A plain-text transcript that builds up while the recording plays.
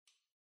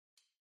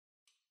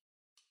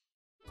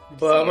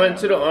But I went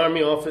to the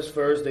Army office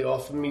first. They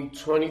offered me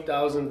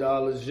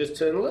 $20,000 just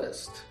to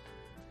enlist.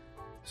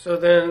 So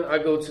then I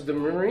go to the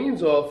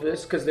Marines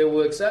office because they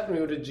will accept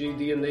me with a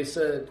GD, and they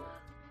said,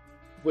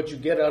 what you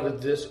get out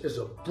of this is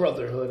a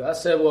brotherhood. I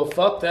said, well,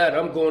 fuck that.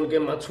 I'm going to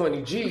get my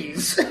 20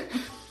 G's.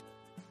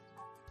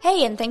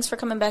 Hey, and thanks for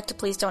coming back to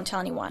Please Don't Tell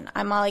Anyone.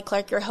 I'm Molly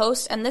Clark, your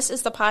host, and this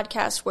is the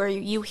podcast where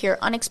you hear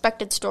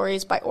unexpected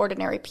stories by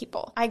ordinary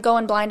people. I go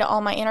in blind to all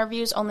my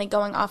interviews, only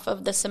going off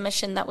of the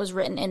submission that was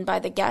written in by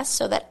the guests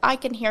so that I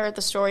can hear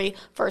the story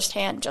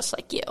firsthand, just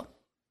like you.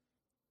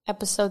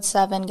 Episode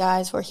 7,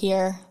 guys, we're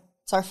here.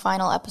 It's our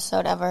final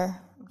episode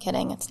ever. I'm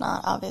kidding, it's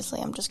not,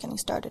 obviously. I'm just getting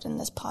started in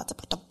this pod's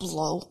about to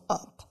blow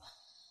up.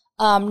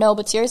 No,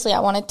 but seriously, I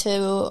wanted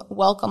to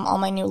welcome all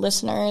my new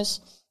listeners.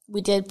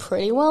 We did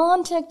pretty well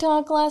on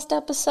TikTok last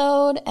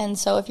episode, and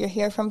so if you're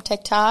here from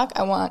TikTok,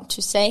 I want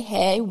to say,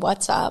 hey,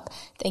 what's up?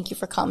 Thank you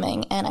for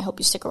coming, and I hope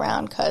you stick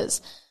around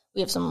because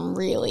we have some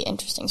really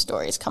interesting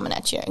stories coming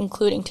at you,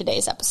 including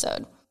today's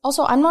episode.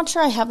 Also, I'm not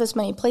sure I have this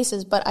many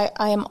places, but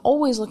I am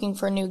always looking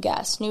for new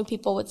guests, new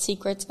people with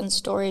secrets and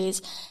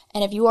stories,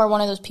 and if you are one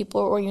of those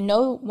people or you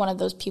know one of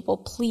those people,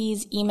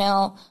 please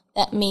email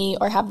me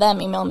or have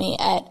them email me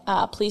at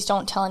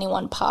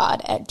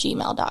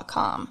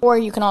pleasedon'ttellanyonePod@gmail.com. Or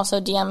you can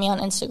also DM me on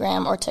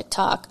Instagram or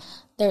TikTok.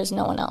 There's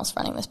no one else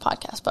running this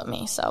podcast but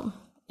me, so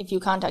if you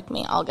contact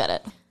me, I'll get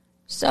it.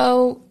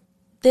 So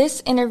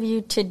this interview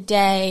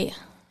today,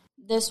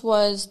 this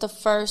was the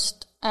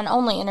first and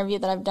only interview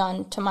that I've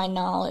done, to my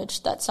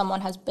knowledge, that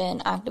someone has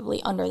been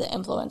actively under the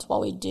influence while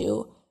we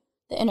do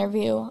the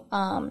interview.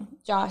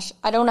 Josh,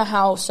 I don't know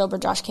how sober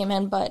Josh came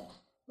in, but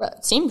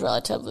it seemed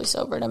relatively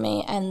sober to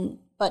me,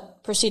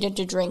 but proceeded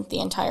to drink the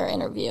entire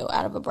interview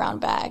out of a brown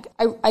bag.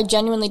 I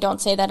genuinely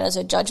don't say that as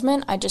a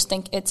judgment. I just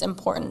think it's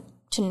important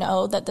to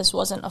know that this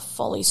wasn't a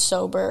fully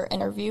sober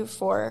interview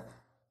for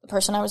the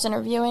person I was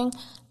interviewing.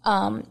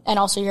 And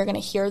also you're going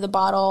to hear the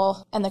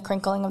bottle and the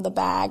crinkling of the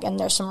bag, and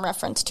there's some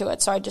reference to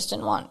it, so I just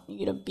didn't want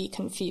you to be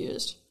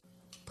confused.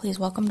 Please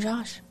welcome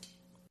Josh.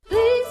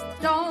 Please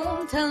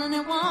don't tell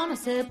anyone. I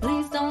said,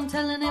 please don't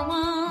tell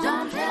anyone.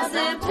 Don't tell. I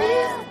said,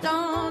 please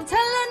don't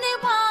tell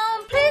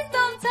anyone. Please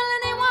don't tell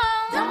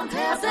anyone. Don't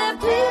tell. I said,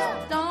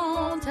 please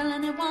don't tell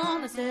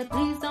anyone. I said,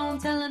 please don't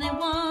tell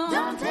anyone.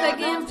 Don't tell.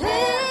 Again, please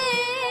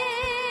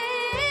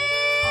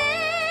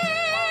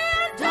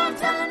don't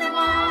tell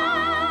anyone.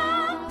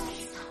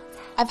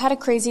 I've had a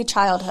crazy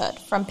childhood,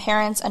 from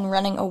parents and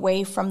running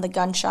away from the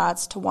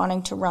gunshots to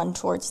wanting to run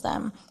towards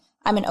them.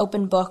 I'm an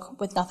open book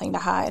with nothing to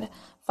hide.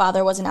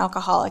 Father was an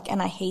alcoholic,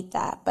 and I hate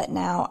that, but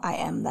now I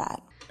am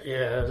that.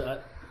 Yeah,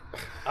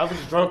 I was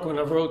drunk when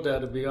I wrote that,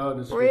 to be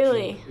honest.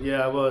 Really? With you.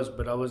 Yeah, I was,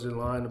 but I wasn't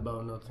lying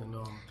about nothing.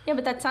 Yeah,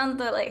 but that sounds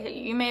like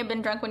you may have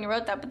been drunk when you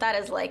wrote that, but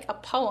that is like a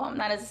poem.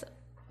 That is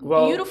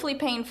beautifully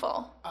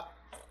painful.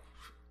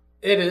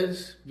 It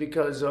is,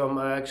 because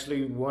I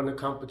actually won a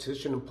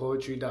competition in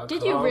Poetry.com.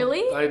 Did you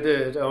really? I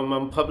did.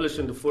 I'm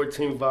publishing the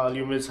 14th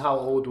volume. It's How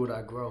Old Would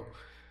I Grow?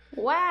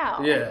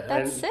 Wow. Yeah.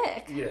 That's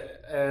sick. Yeah.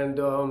 And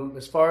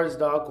as far as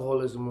the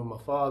alcoholism with my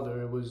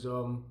father, it was,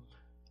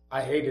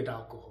 I hated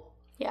alcohol.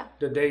 Yeah.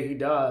 The day he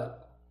died,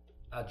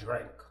 I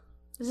drank.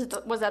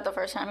 Was that the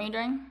first time you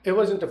drank? It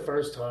wasn't the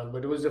first time,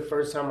 but it was the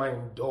first time I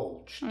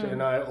indulged,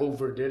 and I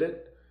overdid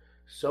it.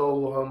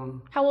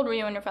 So, how old were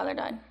you when your father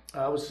died?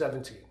 I was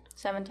 17.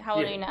 17. How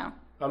old are you now?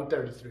 I'm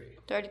 33.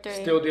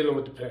 33. Still dealing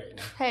with the pain.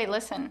 Hey,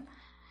 listen.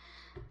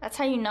 That's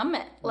how you numb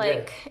it.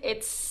 Like, It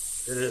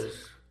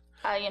is.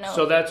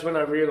 So that's when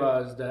I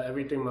realized that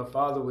everything my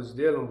father was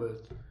dealing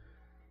with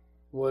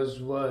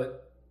was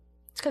what...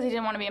 It's because he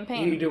didn't want to be in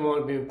pain. He didn't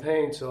want to be in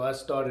pain, so I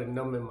started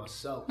numbing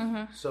myself.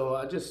 Mm-hmm. So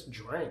I just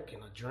drank,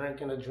 and I drank,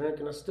 and I drank,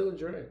 and I still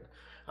drink.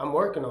 I'm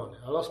working on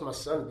it. I lost my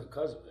son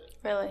because of it.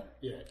 Really?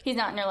 Yeah. He's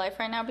not in your life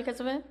right now because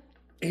of it?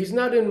 He's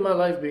not in my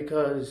life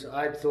because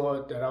I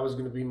thought that I was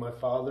going to be my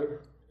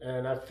father,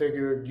 and I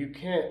figured you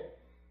can't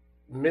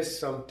miss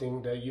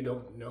something that you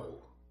don't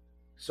know.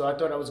 So I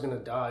thought I was going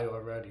to die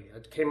already. I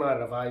came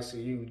out of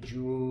ICU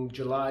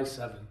July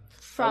 7th.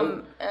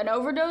 From an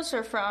overdose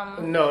or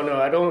from... No,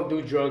 I don't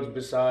do drugs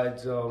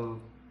besides,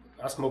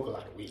 I smoke a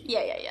lot of weed.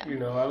 Yeah.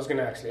 I was going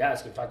to actually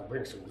ask if I could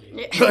bring some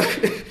weed. Yeah.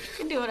 You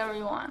can do whatever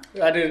you want.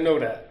 I didn't know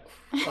that.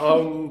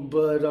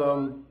 But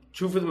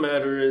truth of the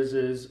matter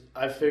is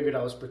I figured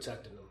I was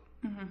protecting them.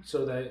 Mm-hmm.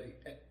 So that,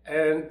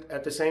 and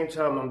at the same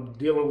time, I'm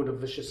dealing with a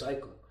vicious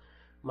cycle.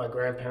 My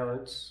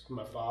grandparents,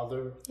 my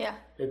father. Yeah.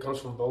 It comes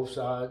from both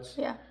sides.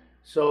 Yeah.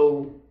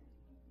 So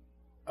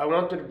I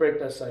wanted to break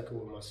that cycle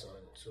with my son.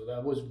 So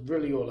that was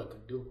really all I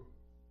could do,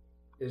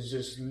 is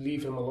just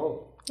leave him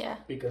alone. Yeah.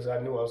 Because I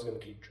knew I was going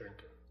to keep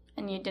drinking.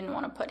 And you didn't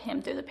want to put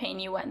him through the pain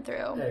you went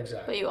through. Yeah,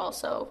 exactly. But you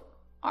also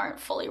aren't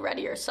fully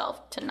ready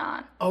yourself to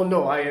not. Oh,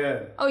 no, I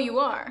am. Oh, you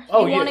are?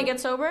 Oh, you want to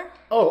get sober?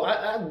 Oh,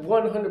 I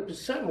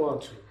 100%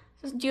 want to.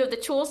 Do you have the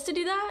tools to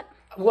do that?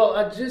 Well,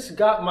 I just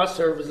got my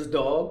service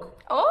dog.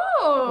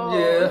 Oh,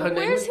 Yeah, her name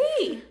where's is-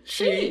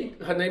 he?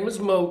 Her name is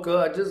Mocha.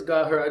 I just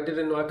got her. I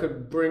didn't know I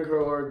could bring her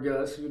or a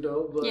guest,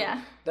 but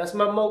Yeah. that's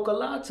my Mocha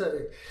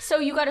Latte. So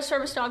you got a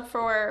service dog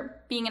for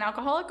being an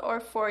alcoholic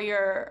or for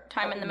your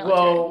time in the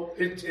military? Well,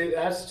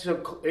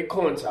 it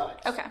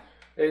coincides. Okay.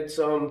 It's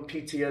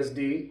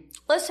PTSD.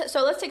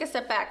 Let's take a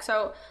step back.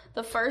 So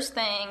the first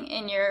thing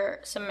in your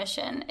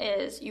submission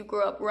is you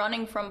grew up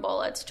running from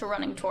bullets to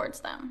running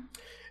towards them.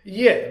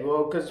 Yeah,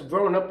 well, because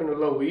growing up in the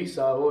Lower East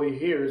Side, all you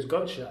hear is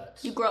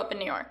gunshots. You grew up in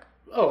New York.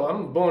 Oh,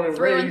 I'm born and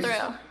Through raised. and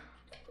through.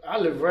 I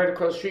live right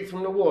across the street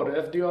from the water,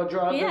 FDR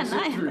Drive. Yeah, exit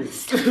nice. 3.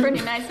 It's a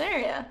pretty nice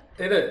area.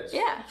 It is.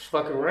 Yeah.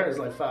 Fucking rent is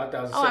like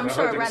 $5,774. Oh, I'm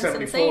sure rent's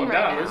insane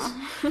right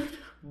now.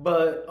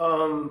 But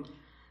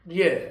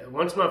yeah,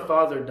 once my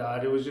father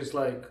died, it was just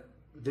like,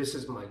 this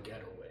is my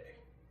getaway.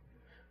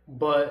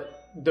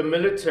 But the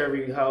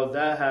military, how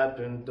that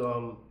happened,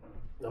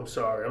 I'm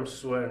sorry, I'm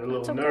sweating, a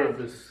little okay.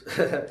 nervous.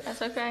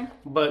 That's okay.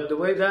 But the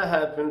way that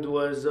happened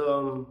was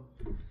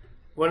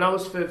when I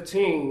was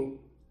 15,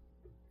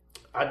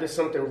 I did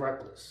something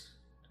reckless.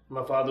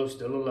 My father was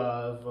still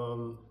alive.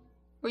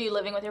 Were you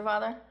living with your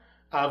father?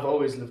 I've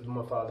always lived with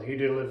my father. He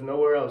didn't live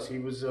nowhere else. He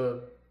was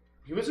a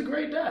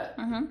great dad.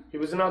 Mm-hmm. He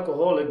was an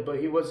alcoholic, but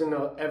he wasn't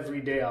an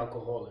everyday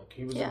alcoholic.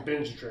 He was a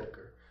binge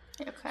drinker.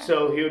 Okay.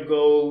 So he would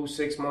go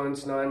 6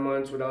 months, 9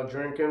 months without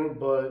drinking,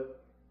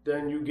 but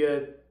then you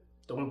get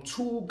them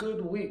 2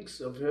 good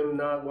weeks of him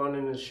not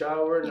wanting to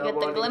shower. You get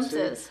the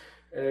glimpses.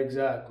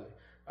 Exactly.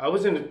 I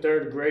was in the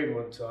 3rd grade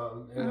one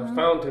time, and I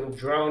found him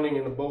drowning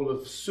in a bowl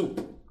of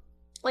soup.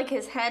 Like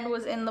his head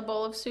was in the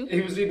bowl of soup?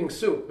 He was eating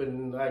soup,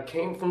 and I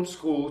came from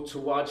school to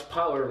watch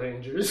Power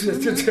Rangers.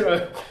 And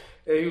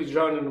he was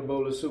drowning in a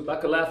bowl of soup. I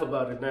could laugh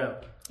about it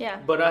now. Yeah.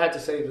 But I had to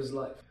save his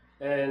life.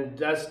 And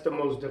that's the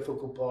most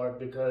difficult part,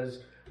 because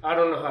I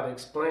don't know how to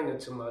explain it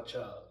to my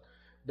child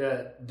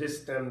that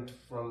this stemmed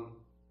from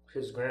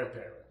his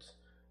grandparents.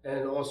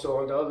 And also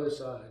on the other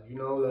side,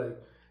 like,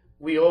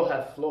 we all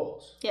have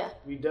flaws. Yeah.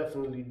 We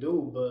definitely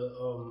do, but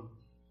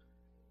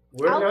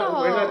we're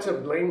not to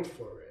blame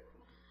for it.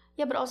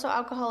 Yeah, but also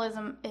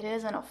alcoholism, it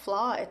isn't a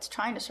flaw. It's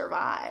trying to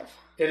survive.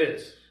 It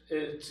is.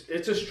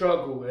 It's a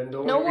struggle, and the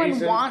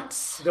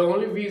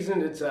only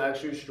reason it's an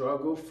actual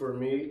struggle for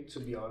me, to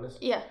be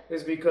honest,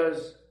 is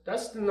because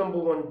that's the number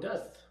one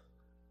death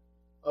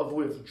of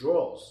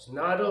withdrawals,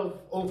 not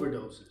of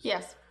overdoses.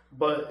 Yes.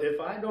 But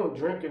if I don't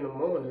drink in the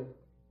morning,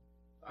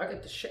 I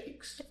get the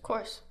shakes. Of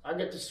course. I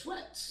get the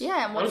sweats.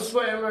 Yeah. And I'm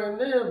sweating right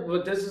now,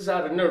 but this is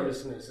out of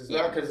nervousness. It's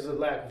not because of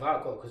lack of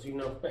alcohol, because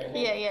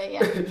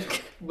Yeah.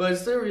 But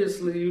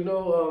seriously,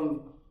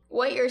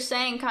 what you're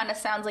saying kind of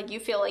sounds like you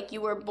feel like you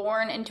were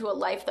born into a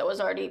life that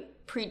was already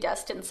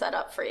predestined, set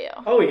up for you.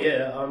 Oh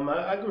yeah,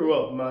 I grew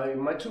up.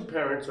 My 2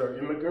 parents are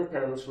immigrant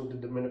parents from the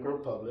Dominican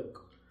Republic,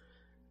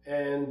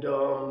 and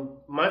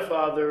my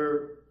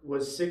father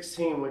was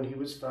 16 when he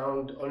was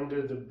found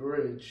under the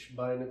bridge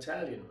by an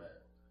Italian man.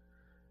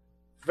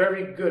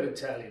 Very good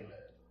Italian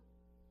man.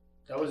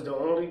 That was the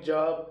only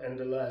job and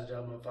the last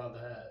job my father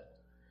had.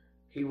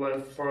 He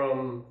went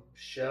from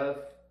chef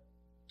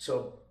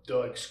to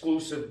the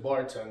exclusive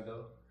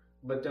bartender,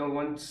 but then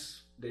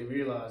once they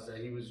realized that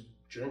he was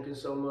drinking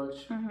so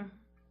much,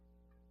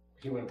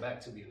 he went back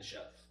to being a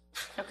chef.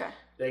 Okay.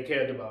 They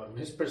cared about him.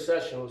 His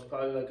procession was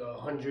probably like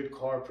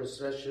 100-car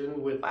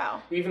procession with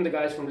even the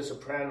guys from The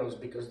Sopranos,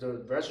 because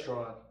the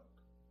restaurant,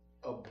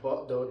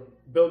 the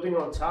building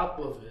on top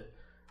of it,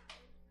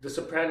 The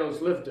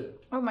Sopranos lived in.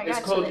 Oh my God.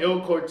 It's called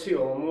Il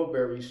Cortile on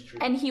Mulberry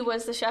Street. And he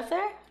was the chef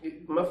there?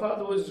 My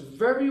father was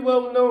very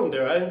well known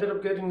there. I ended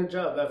up getting the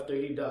job after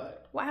he died.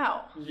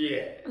 Wow.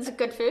 Yeah. Is it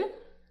good food?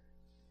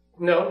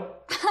 No.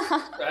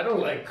 I don't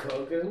like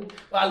cooking.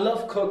 I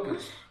love cooking.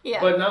 Yeah.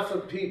 But not for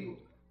people.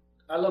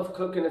 I love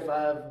cooking if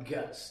I have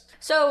guests.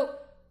 So,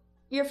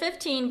 you're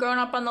 15, growing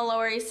up on the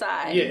Lower East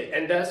Side. Yeah,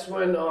 and that's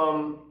when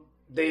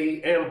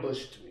they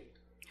ambushed me.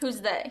 Who's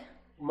they?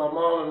 My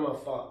mom and my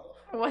father.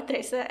 What'd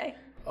they say?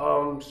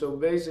 So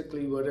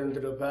basically what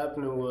ended up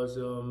happening was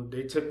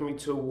they took me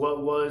to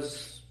what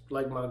was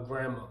like my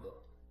grandmother.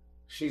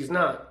 She's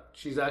not.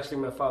 She's actually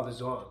my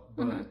father's aunt.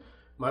 But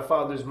my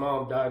father's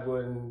mom died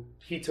when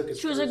he took his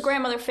She was a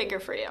grandmother figure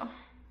for you.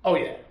 Oh,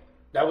 yeah.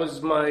 That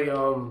was my...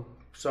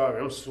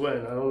 Sorry, I'm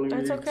sweating. I don't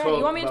even talk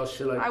about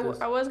shit like this.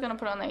 I was going to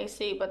put on the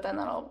AC, but then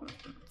that'll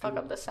fuck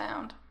up the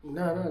sound.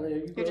 No.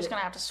 You're just going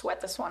to have to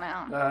sweat this one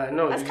out.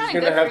 No, you're just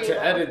going to have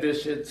to edit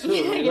this shit too.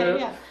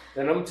 Yeah.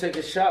 And I'm going to take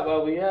a shot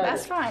while we at it.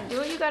 That's fine. Do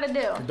what you got to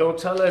do. Don't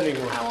tell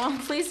anyone. I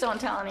won't. Please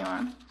don't tell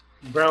anyone.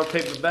 Brown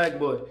paper bag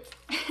boy.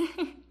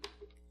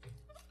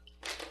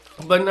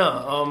 But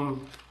no,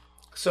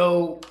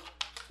 so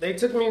they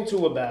took me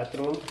into a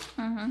bathroom.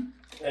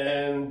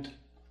 And...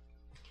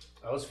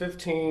 I was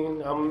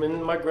 15. I'm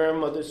in my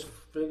grandmother's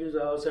figure's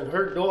house, and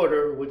her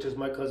daughter, which is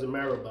my cousin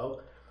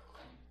Maribel,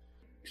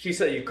 she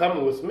said, "You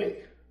coming with me?"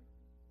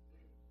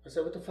 I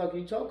said, "What the fuck are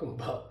you talking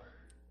about?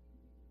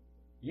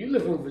 You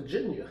live in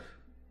Virginia."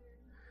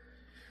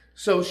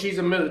 So she's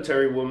a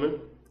military woman,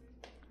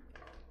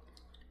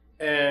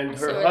 And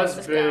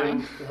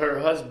her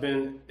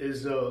husband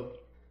is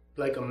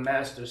like a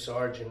master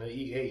sergeant, an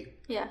E8.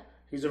 Yeah.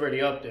 He's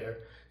already up there.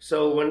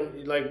 So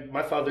when, like,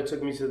 my father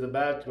took me to the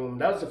bathroom,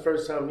 that was the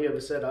first time he ever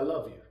said, "I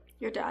love you."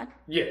 Your dad?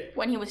 Yeah.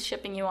 When he was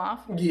shipping you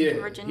off? Yeah.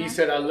 To Virginia? He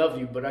said, "I love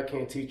you, but I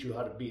can't teach you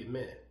how to be a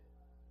man.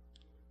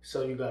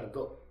 So you gotta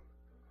go."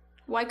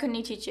 Why couldn't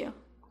he teach you?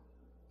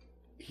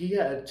 He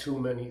had too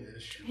many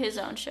issues. His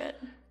own shit.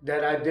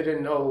 That I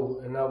didn't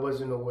know and I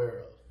wasn't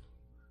aware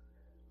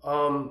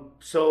of.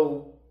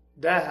 So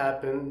that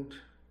happened,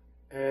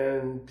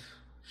 and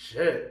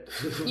shit.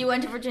 You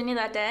went to Virginia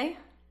that day?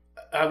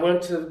 I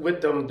went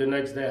with them the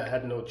next day. I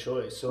had no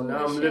choice. So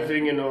now I'm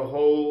living in a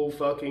whole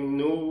fucking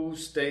new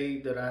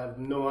state that I have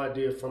no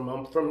idea from.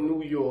 I'm from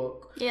New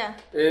York. Yeah.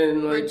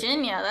 And like,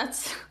 Virginia,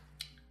 that's...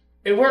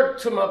 It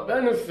worked to my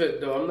benefit,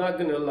 though. I'm not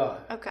gonna lie.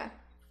 Okay.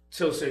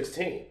 Till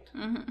 16.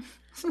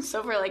 Mm-hmm.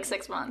 So for like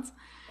 6 months.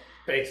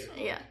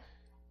 Basically. Yeah.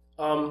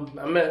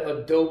 I met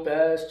a dope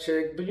ass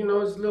chick, but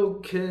it's a little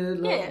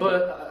kid. Yeah.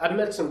 But I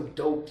met some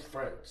dope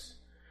friends.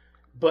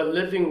 But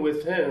living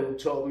with him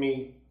taught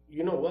me,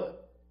 you know what?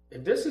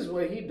 If this is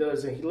what he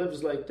does and he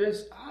lives like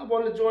this, I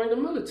want to join the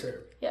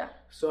military. Yeah.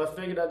 So I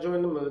figured I'd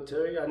join the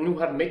military. I knew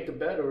how to make the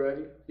bed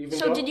already.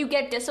 So did you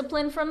get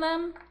discipline from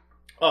them?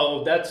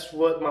 Oh, that's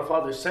what my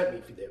father sent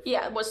me for there.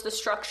 Yeah, what's the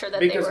structure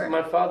that because they were...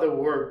 my father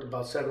worked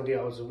about 70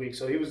 hours a week,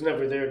 so he was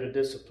never there to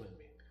discipline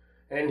me.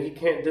 And he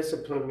can't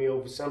discipline me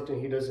over something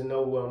he doesn't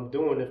know what I'm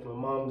doing if my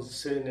mom's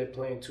sitting there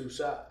playing two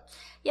sides.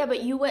 Yeah,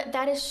 but you went...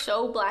 That is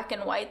so black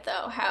and white,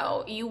 though,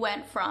 how you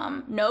went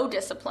from no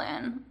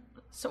discipline...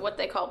 So what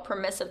they call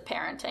permissive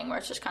parenting, where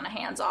it's just kind of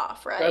hands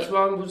off, right? That's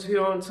why I was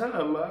here on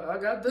time. I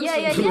got this.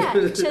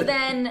 Yeah. To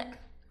then,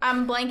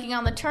 I'm blanking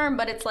on the term,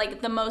 but it's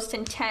like the most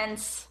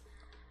intense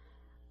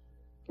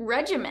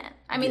regimen.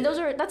 I mean,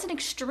 that's an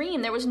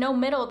extreme. There was no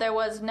middle. There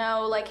was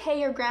no like,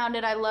 hey, you're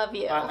grounded. I love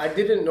you. I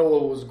didn't know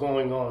what was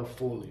going on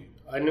fully.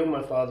 I knew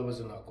my father was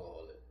an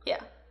alcoholic.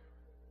 Yeah.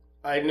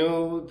 I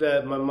knew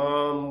that my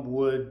mom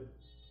would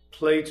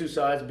play two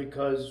sides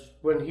because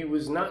when he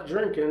was not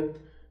drinking,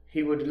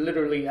 he would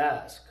literally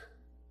ask,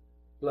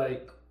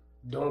 like,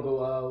 don't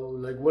go out,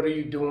 like, what are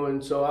you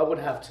doing? So I would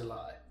have to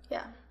lie.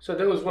 Yeah. So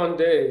there was one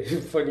day,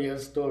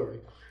 funniest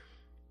story,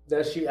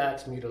 that she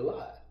asked me to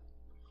lie.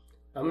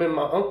 I'm in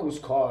my uncle's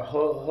car,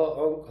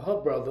 her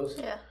brother's,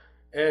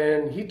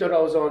 and he thought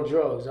I was on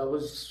drugs. I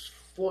was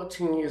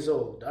 14 years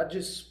old.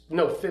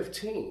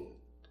 15.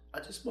 I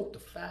just smoked a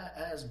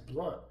fat-ass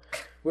blunt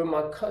with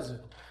my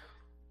cousin.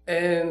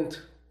 And...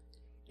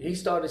 he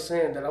started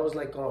saying that I was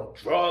like on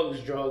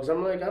drugs.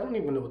 I'm like, I don't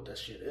even know what that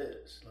shit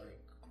is. Like,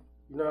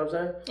 you know what I'm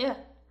saying? Yeah.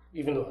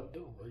 Even though I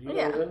do, but you know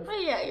what I'm saying?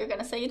 Well, yeah, you're going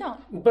to say you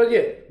don't.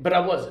 But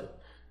I wasn't.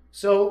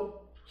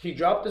 So he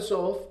dropped us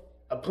off.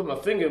 I put my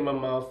finger in my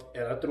mouth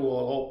and I threw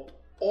all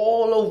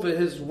over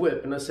his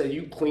whip. And I said,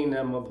 you clean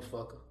that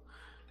motherfucker.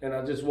 And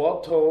I just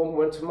walked home,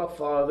 went to my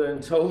father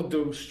and told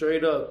him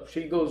straight up.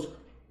 She goes,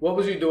 what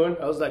was you doing?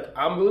 I was like,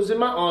 I was in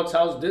my aunt's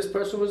house. This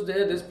person was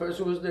there. This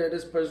person was there.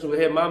 This person was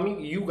here.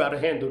 Mommy, you got to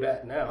handle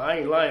that now. I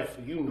ain't lying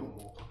for you no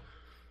more.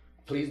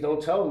 Please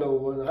don't tell no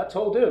one. I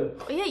told him.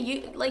 Yeah,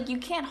 you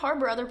can't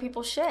harbor other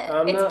people's shit.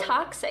 It's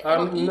toxic.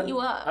 It'll eat you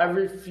up. I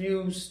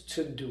refuse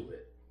to do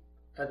it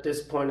at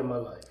this point in my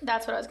life.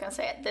 That's what I was going to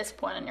say, at this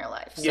point in your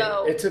life. Yeah,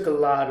 so, it took a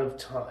lot of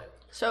time.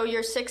 So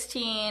you're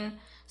 16,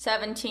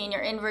 17,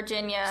 you're in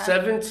Virginia.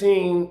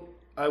 17,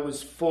 I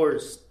was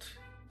forced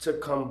to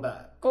come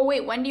back. Oh,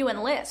 wait, when do you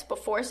enlist?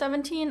 Before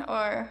 17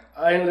 or?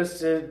 I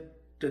enlisted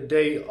the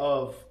day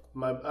of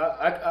my...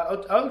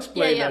 I'll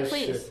explain that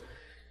please. shit.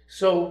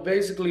 So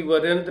basically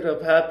what ended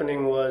up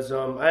happening was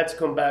I had to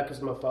come back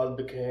because my father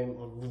became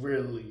a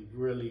really,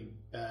 really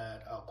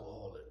bad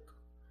alcoholic.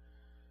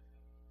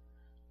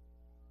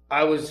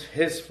 I was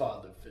his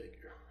father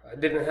figure. I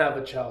didn't have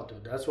a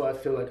childhood. That's why I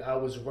feel like I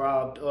was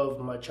robbed of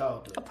my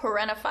childhood. A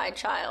parentified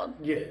child.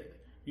 Yeah.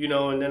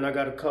 And then I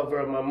got to cover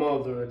up my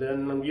mother.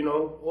 Then,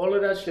 all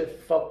of that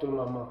shit fucked with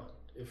my mind.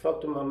 It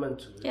fucked with my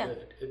mental.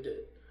 It did.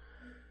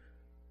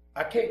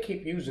 I can't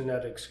keep using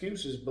that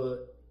excuses,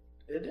 but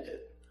it did.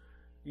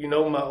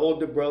 My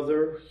older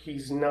brother,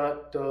 he's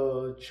not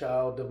the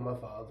child of my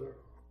father.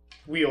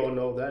 We all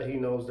know that. He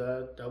knows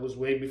that. That was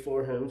way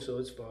before him, so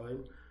it's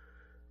fine.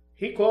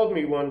 He called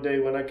me one day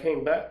when I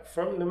came back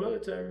from the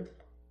military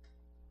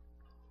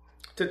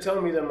to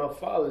tell me that my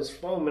father's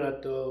foaming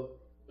at the...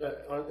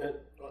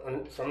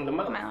 from the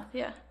mouth.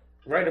 Yeah.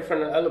 Right in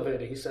front of the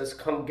elevator. He says,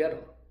 come get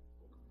him.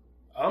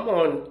 I'm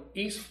on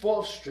East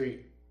 4th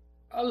Street.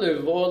 I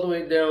live all the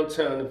way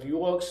downtown. If you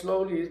walk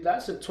slowly,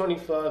 that's a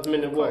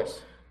 25-minute walk.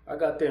 I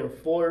got there in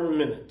 4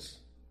 minutes.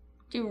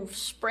 Do you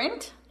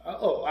sprint?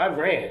 I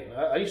ran.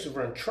 I used to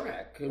run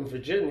track in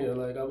Virginia.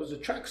 Like, I was a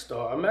track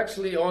star. I'm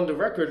actually on the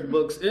record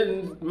books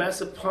in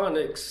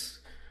Massaponax.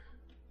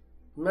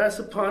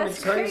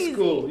 Massaponax High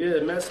School. Yeah,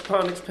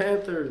 Massaponax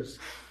Panthers.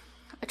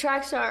 A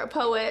track star, a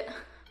poet,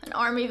 an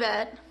army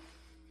vet.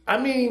 I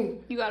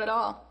mean... you got it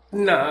all.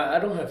 Nah, I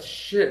don't have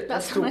shit.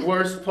 That's the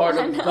worst part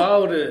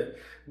about it.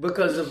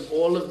 because of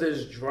all of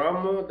this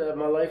drama that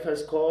my life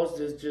has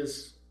caused, it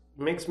just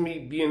makes me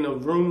be in a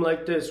room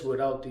like this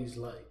without these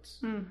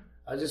lights.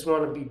 I just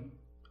want to be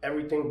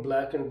everything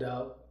blackened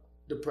out.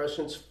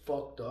 Depression's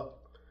fucked up.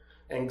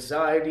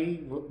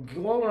 Anxiety,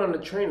 going on the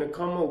train and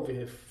come over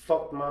here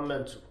fucked my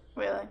mental.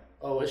 Really?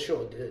 Oh, it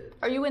sure did.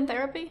 Are you in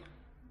therapy?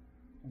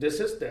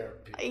 This is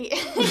therapy.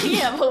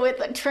 Yeah, but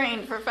with a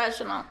trained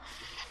professional.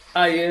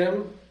 I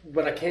am,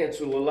 but I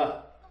cancel a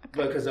lot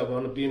because I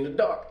want to be in the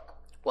dark.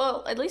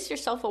 Well, at least you're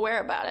self-aware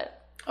about it.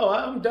 Oh,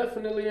 I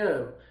definitely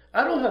am.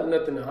 I don't have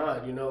nothing to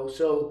hide, you know.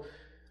 So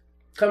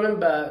coming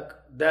back,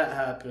 that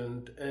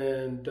happened,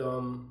 and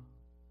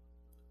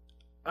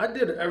I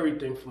did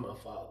everything for my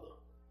father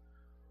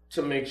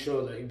to make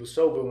sure that he was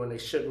sober when they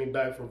shipped me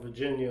back from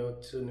Virginia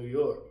to New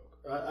York.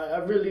 I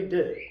really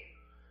did.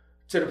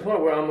 To the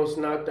point where I almost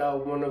knocked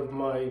out one of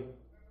my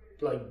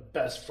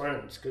best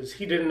friends because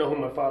he didn't know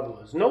who my father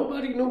was.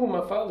 Nobody knew who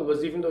my father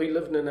was, even though he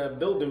lived in that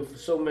building for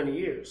so many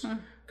years.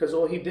 Because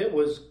all he did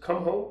was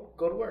come home,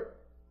 go to work.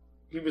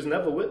 He was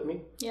never with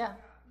me. Yeah.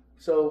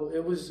 So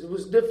it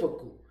was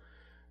difficult.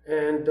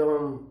 And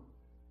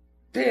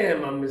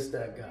damn, I miss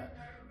that guy.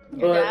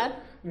 Your dad?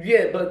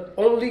 Yeah, but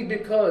only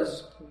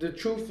because the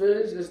truth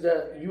is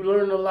that you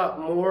learn a lot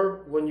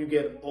more when you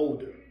get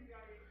older.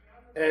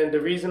 And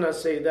the reason I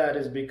say that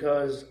is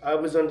because I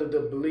was under the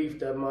belief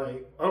that my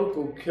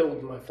uncle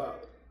killed my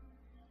father.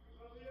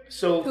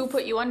 So Who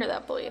put you under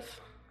that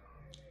belief?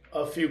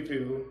 A few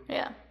people.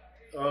 Yeah.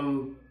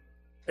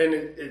 And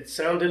it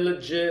sounded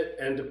legit,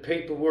 and the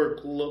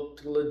paperwork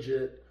looked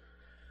legit.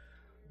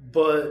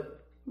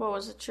 But What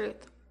was the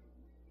truth?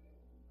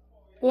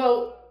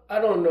 well, I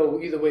don't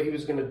know. Either way, he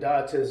was going to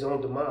die to his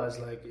own demise.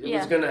 Like, it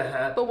was going to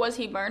happen. But was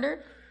he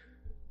murdered?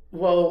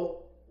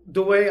 Well,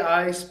 the way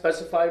I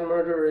specify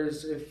murder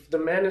is if the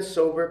man is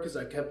sober, because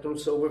I kept him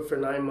sober for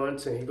 9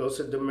 months, and he goes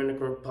to the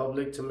Dominican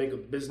Republic to make a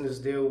business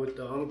deal with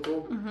the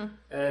uncle,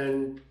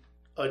 and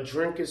a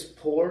drink is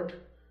poured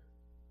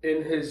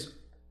in his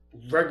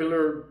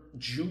regular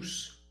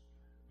juice,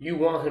 you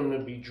want him to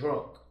be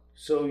drunk.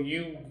 So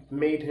you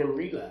made him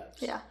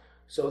relapse. Yeah.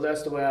 So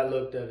that's the way I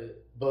looked at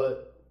it.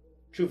 But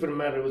truth of the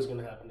matter, it was going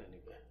to happen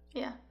anyway.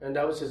 Yeah. And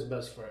that was his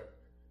best friend.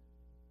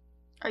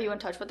 Are you in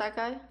touch with that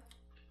guy?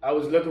 I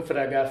was looking for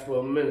that guy for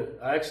a minute.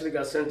 I actually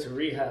got sent to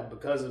rehab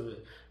because of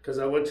it. Because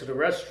I went to the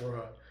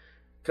restaurant.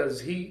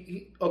 Because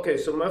okay,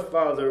 so my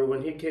father,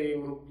 when he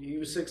came, he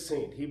was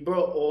 16. He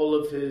brought all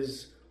of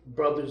his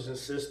brothers and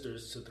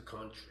sisters to the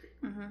country.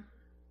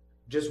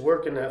 Just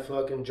working that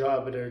fucking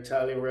job at an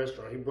Italian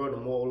restaurant. He brought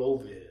them all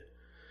over here.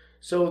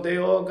 So they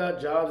all got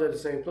jobs at the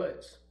same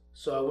place.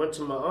 So I went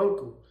to my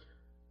uncle.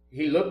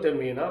 He looked at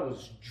me and I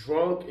was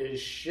drunk as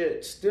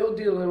shit. Still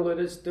dealing with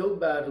it, still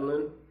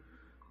battling.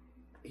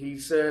 He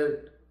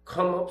said,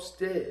 come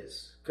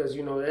upstairs. Because,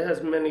 you know, it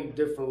has many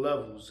different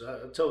levels.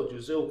 I told you,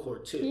 it's Il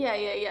Cortile.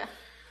 Yeah.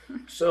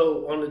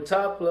 So on the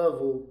top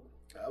level,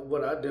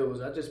 what I did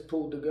was I just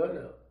pulled the gun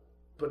out,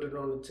 put it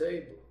on the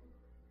table.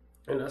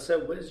 And I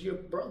said, where's your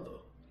brother?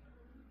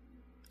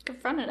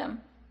 Confronted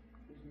him.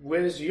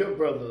 Where's your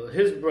brother?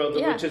 His brother,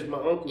 Yeah. which is my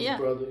uncle's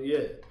brother,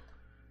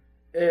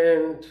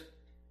 And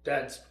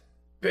that's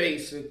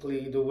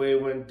basically the way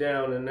it went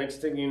down. And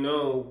next thing you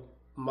know,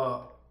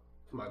 my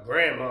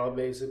grandma,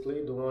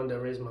 basically, the one that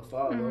raised my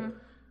father,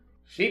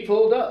 she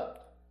pulled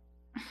up.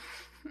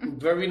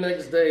 Very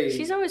next day.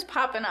 She's always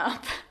popping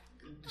up.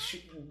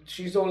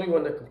 She's the only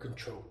one that can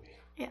control me.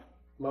 Yeah.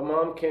 My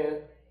mom can't.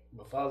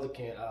 My father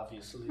can't,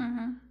 obviously.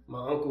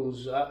 My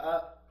uncles,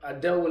 I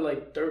dealt with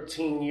like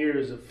 13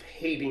 years of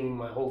hating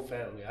my whole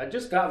family. I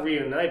just got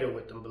reunited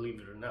with them, believe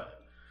it or not.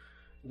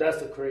 That's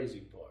the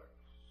crazy part.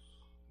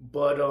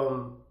 But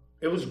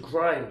it was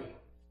grimy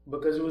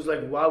because it was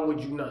like, why would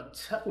you not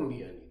tell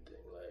me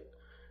anything? Like,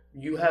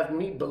 you have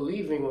me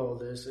believing all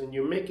this and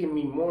you're making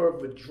me more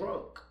of a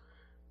drunk,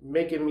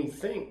 making me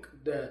think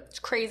that... It's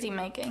crazy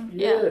making.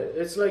 Yeah,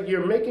 it's like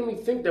you're making me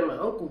think that my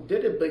uncle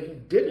did it, but he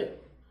didn't.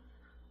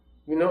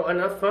 You know,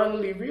 and I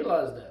finally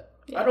realized that.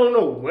 I don't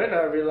know when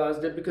I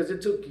realized it because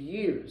it took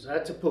years. I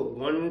had to put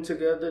 1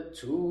 together,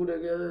 2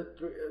 together,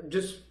 3.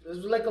 It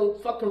was like a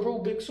fucking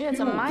Rubik's Cube. Yeah, it's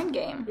a mind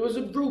game. It was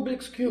a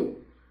Rubik's Cube.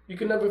 You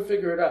can never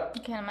figure it out.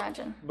 You can't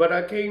imagine. But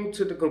I came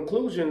to the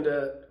conclusion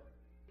that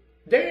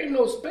there ain't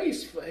no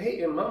space for hate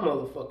in my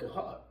motherfucking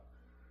heart.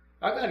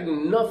 I got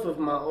enough of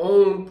my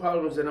own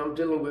problems that I'm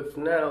dealing with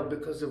now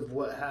because of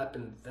what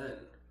happened then.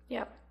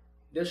 Yep.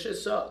 This shit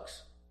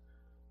sucks.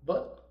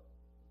 But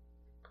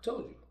I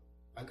told you,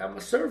 I got my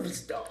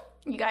service dog.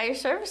 You got your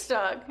service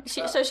dog.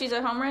 So she's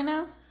at home right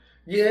now?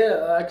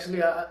 Yeah,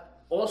 actually, I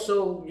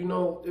also, you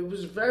know, it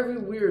was very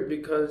weird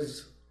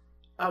because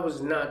I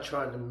was not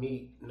trying to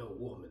meet no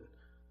woman.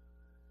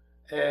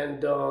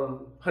 And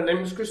her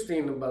name is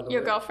Christina, by the way.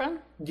 Your girlfriend?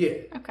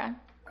 Yeah. Okay.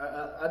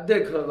 I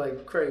dig her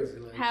like crazy.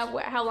 Like,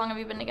 how long have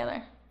you been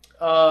together?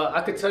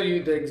 I could tell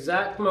you the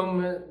exact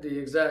moment, the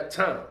exact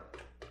time.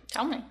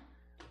 Tell me.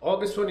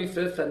 August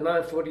 25th at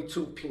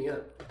 9:42 p.m.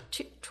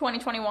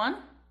 2021?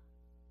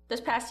 This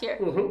past year?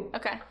 Mm-hmm.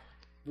 Okay.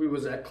 We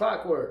was at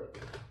Clockwork.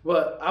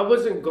 But I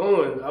wasn't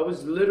going. I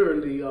was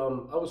literally, I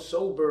was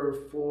sober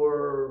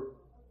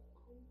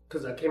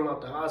because I came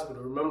out the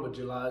hospital, remember,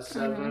 July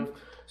 7th. Mm-hmm.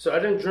 So I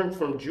didn't drink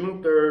from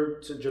June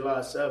 3rd to July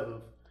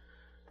 7th.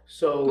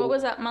 So what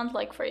was that month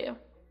like for you?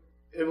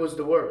 It was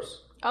the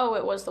worst. Oh,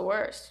 it was the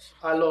worst.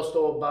 I lost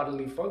all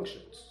bodily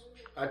functions.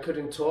 I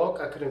couldn't talk.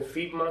 I couldn't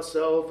feed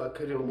myself. I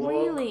couldn't walk.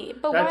 Really?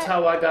 But that's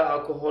how I got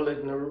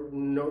alcoholic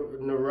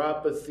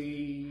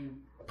neuropathy,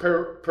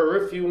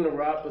 peripheral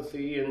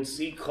neuropathy, and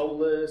C.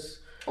 coli.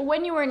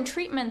 When you were in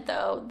treatment,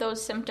 though,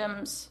 those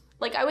symptoms,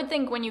 like I would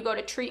think when you go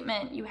to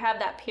treatment, you have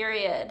that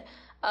period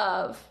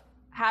of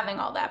having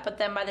all that. But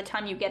then by the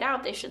time you get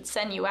out, they should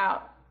send you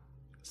out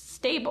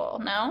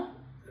stable, no?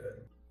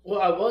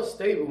 Well, I was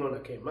stable when I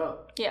came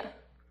out. Yeah.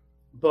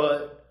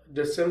 But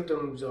the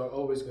symptoms are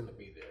always going to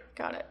be there.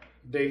 Got it.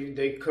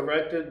 They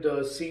corrected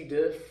the C.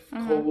 diff,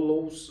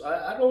 colos.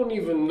 I don't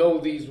even know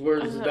these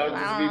words the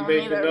doctors be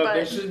making up. But...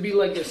 They should be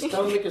like your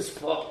stomach is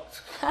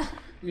fucked.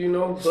 You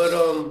know, but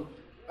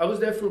I was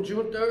there from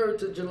June 3rd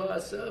to July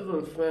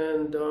 7th,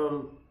 and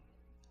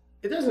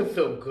it doesn't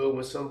feel good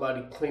when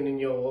somebody cleaning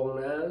your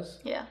own ass.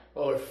 Yeah.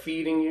 Or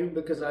feeding you,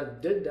 because I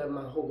did that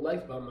my whole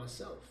life by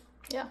myself.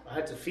 Yeah. I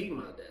had to feed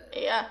my dad.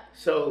 Yeah.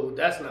 So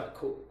that's not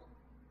cool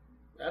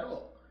at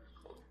all.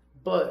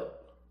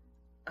 But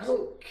I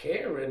don't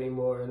care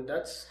anymore, and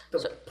that's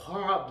the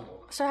problem.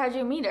 So how'd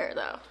you meet her,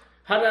 though?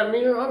 How did I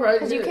meet her? All right.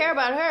 Because you care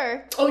about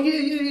her. Oh,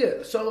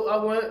 yeah. So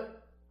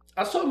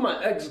I saw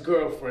my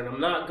ex-girlfriend, I'm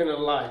not going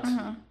to lie to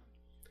you.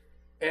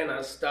 And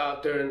I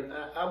stopped her, and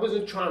I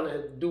wasn't trying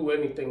to do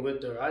anything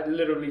with her. I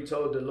literally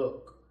told her,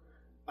 look,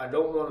 I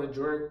don't want to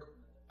drink.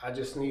 I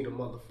just need a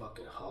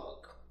motherfucking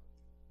hug.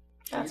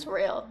 That's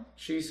real.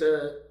 She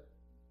said,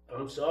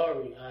 I'm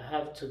sorry, I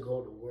have to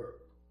go to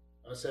work.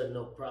 I said,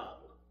 no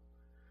problem.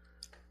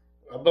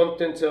 I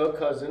bumped into a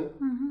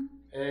cousin,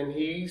 and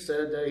he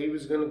said that he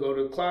was going to go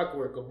to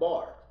Clockwork, a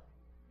bar.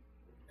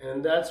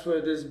 And that's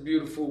where this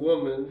beautiful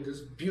woman,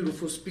 this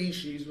beautiful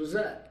species was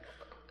at.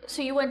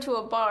 So you went to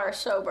a bar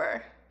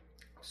sober?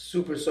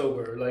 Super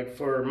sober, like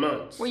for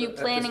months. Were you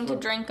planning to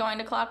drink going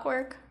to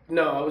Clockwork?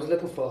 No, I was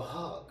looking for a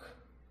hug.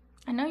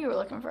 I know you were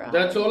looking for a hug.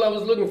 That's all I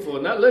was looking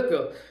for, not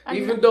liquor.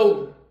 Even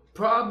though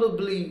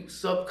probably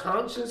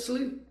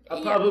subconsciously,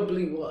 I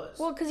probably was.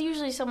 Well, because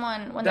usually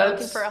someone, when they're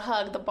looking for a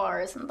hug, the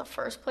bar isn't the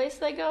first place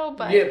they go.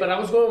 But yeah, but I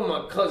was going with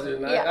my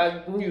cousin.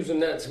 I'm using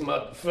that to my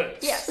defense.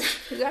 Yes,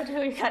 you got to do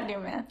what you got to do,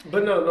 man.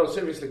 But no,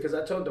 seriously, because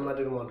I told him I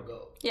didn't want to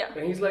go. Yeah.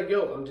 And he's like,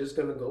 yo, I'm just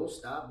going to go,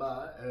 stop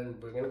by,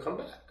 and we're going to come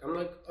back. I'm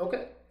like,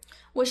 okay.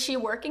 Was she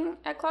working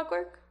at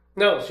Clockwork?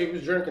 No, she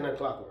was drinking at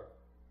Clockwork.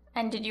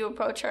 And did you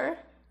approach her?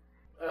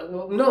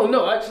 Well,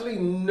 no, actually,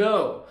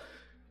 no.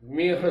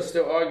 Me and her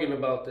still arguing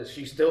about this.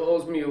 She still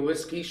owes me a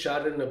whiskey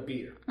shot and a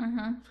beer.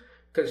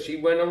 Because she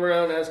went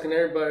around asking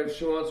everybody if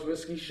she wants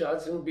whiskey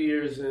shots and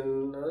beers,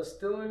 and I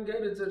still didn't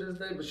get it to this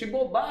day. But she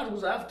bought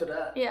bottles after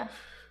that. Yeah.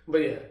 But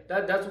yeah,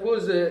 that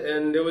was it.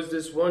 And there was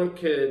this one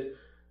kid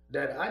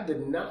that I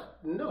did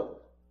not know.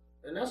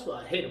 And that's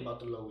what I hate about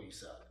the Lower East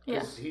Side.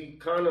 Because he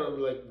kind of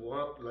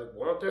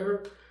wanted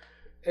her.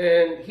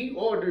 And he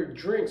ordered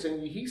drinks,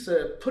 and he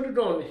said, put it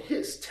on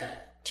his tab.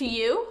 To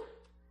you?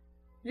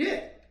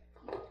 Yeah.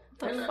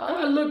 And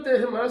I looked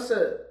at him, I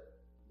said,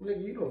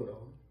 nigga, you don't know.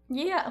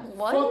 Yeah,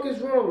 what? Fuck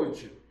is wrong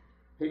with you?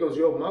 He goes,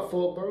 yo, my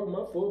fault, bro,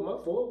 my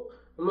fault.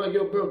 I'm like,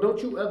 yo, bro, don't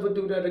you ever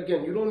do that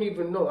again. You don't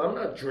even know. I'm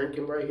not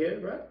drinking right here,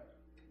 right?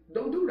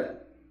 Don't do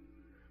that.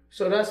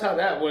 So that's how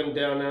that went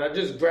down. And I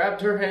just grabbed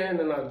her hand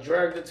and I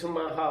dragged her to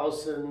my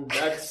house. And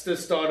that's the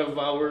start of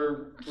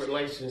our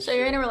relationship. So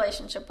you're in a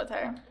relationship with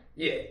her?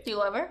 Yeah. Do you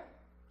love her?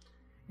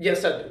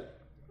 Yes, I do.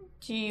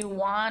 Do you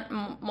want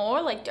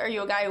more? Like, are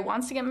you a guy who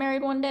wants to get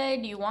married one day?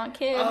 Do you want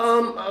kids?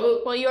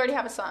 Well, you already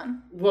have a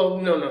son. Well,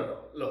 no.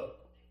 Look,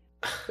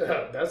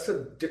 that's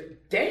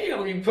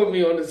damn, you put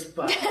me on the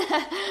spot.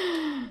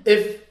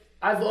 If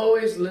I've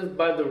always lived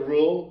by the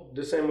rule,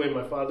 the same way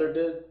my father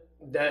did,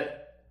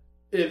 that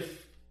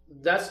if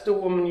that's the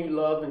woman you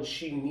love and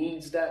she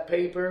needs that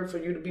paper for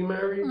you to be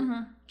married,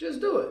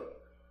 just do it.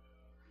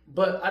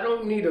 But I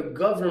don't need a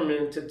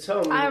government to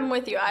tell me I'm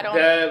with you. I don't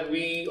that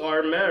we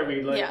are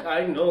married. Like,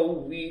 I know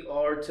we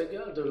are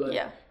together.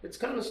 Like, it's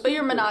kind of stupid. But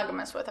you're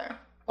monogamous with her.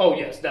 Oh,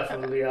 yes,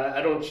 definitely. Okay.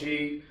 I don't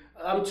cheat.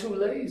 I'm too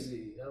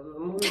lazy.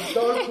 I'm in a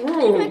dark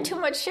room. You got too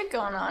much shit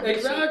going on.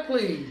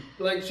 Exactly.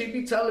 Like, she'd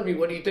be telling me,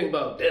 what do you think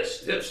about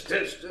this?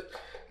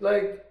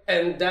 Like,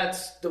 and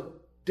that's the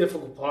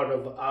difficult part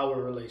of our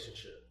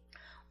relationship.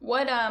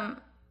 What,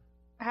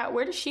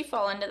 where does she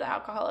fall into the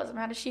alcoholism?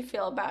 How does she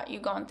feel about you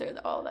going through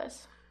all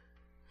this?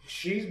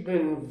 She's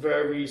been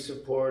very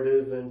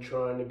supportive and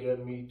trying to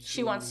get me to...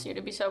 She wants you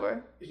to be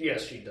sober?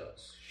 Yes, she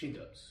does. She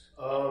does.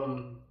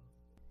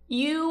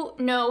 You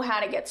know how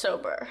to get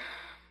sober.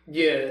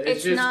 Yeah,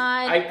 it's just...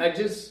 not... I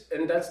just...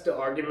 And that's the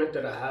argument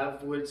that I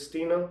have with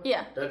Stina.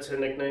 Yeah. That's her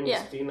nickname,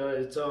 Stina.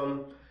 It's,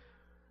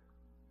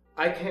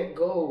 I can't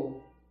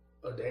go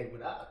a day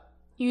without.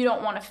 you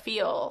don't want to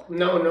feel.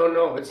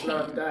 No. It's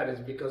not that. It's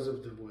because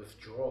of the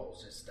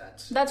withdrawals.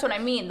 That's what I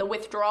mean. The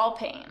withdrawal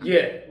pain.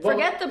 Yeah. Well,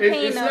 forget the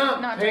pain. It's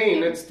not pain.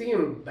 Drinking. It's the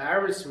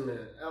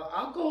embarrassment.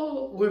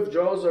 Alcohol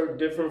withdrawals are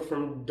different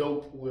from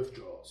dope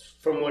withdrawals.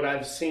 From what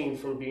I've seen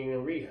from being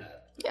in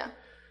rehab. Yeah.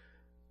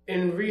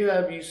 In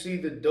rehab, you see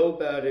the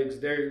dope addicts.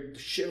 They're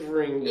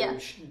shivering. They're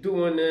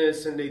doing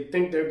this, and they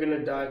think they're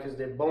gonna die because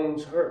their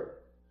bones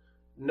hurt.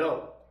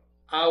 No,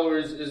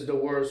 ours is the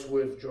worst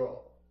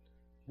withdrawal.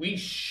 We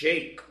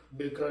shake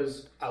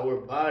because our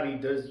body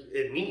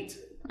needs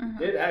it.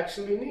 Mm-hmm. It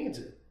actually needs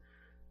it.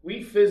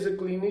 We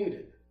physically need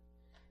it.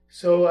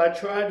 So I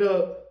try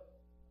to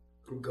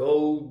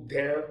go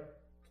down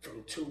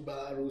from 2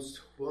 bottles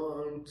to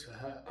 1 to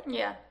half.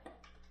 Yeah.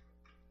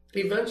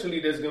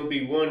 Eventually, there's going to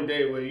be one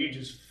day where you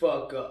just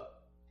fuck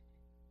up.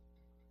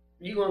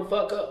 You're going to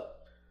fuck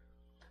up.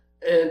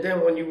 And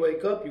then when you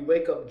wake up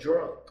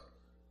drunk.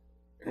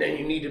 And then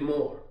you need it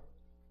more.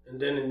 And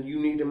then you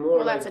need it more.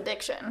 Well, that's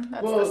addiction.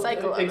 That's the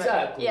cycle of it.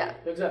 Exactly. Yeah.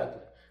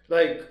 Exactly.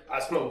 Like, I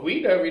smoke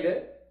weed every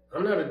day.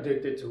 I'm not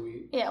addicted to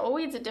weed. Yeah, well,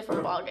 weed's a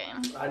different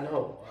ballgame. I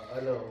know.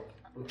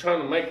 I'm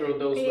trying to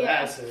microdose with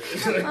acid.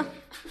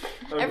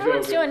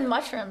 Everyone's doing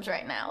mushrooms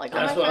right now. Like,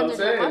 all my friends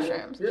are doing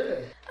mushrooms.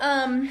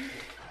 Yeah.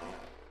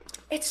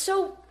 It's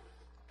so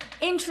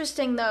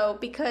interesting, though,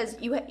 because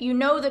you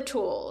know the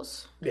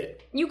tools. Yeah.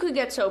 You could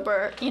get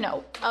sober,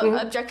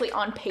 objectively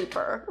on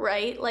paper,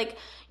 right? Like,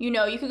 you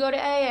could go to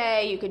AA,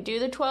 you could do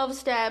the 12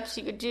 steps,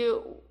 you could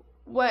do...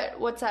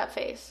 What's that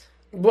face?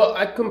 Well,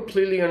 I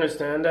completely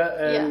understand that.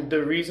 And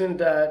the reason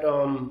that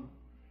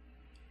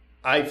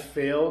I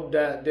failed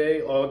that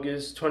day,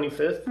 August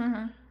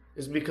 25th,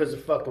 is because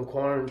of fucking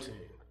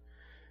quarantine.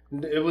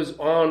 It was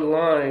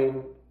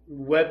online,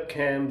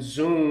 webcam,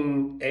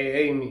 Zoom,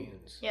 AA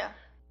meetings. Yeah.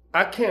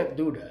 I can't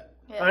do that.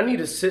 Yeah. I need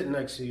to sit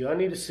next to you. I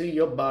need to see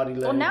your body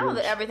language. Well, now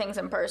that everything's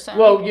in person.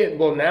 Well, yeah.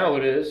 Well, now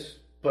it is.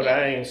 But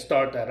I ain't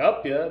start that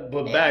up yet.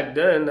 But back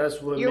then,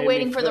 that's what You're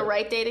waiting for the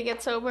right day to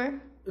get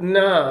sober?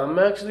 Nah, I'm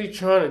actually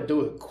trying to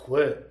do it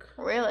quick.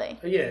 Really?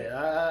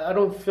 Yeah, I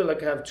don't feel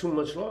like I have too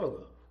much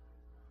longer.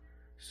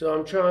 So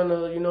I'm trying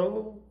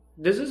to,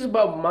 this is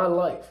about my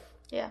life.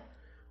 Yeah.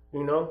 It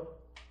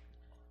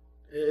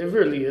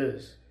really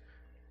is.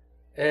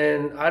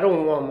 And I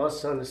don't want my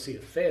son to see a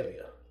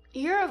failure.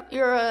 I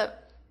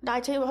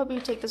hope you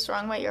take this the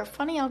wrong way. You're a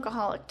funny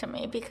alcoholic to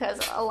me because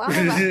a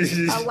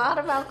lot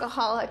of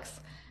alcoholics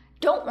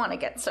don't want to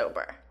get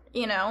sober.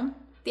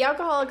 The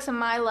alcoholics in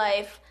my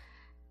life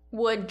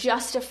would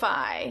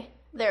justify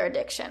their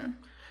addiction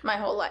my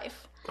whole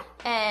life.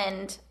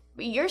 And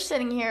you're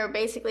sitting here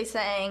basically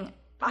saying,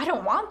 I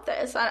don't want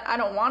this. I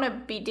don't want to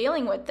be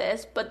dealing with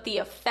this, but the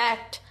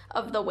effect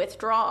of the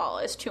withdrawal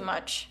is too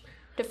much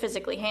to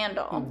physically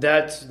handle.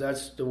 That's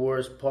the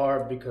worst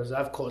part because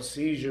I've caught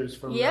seizures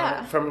from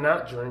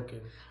not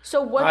drinking.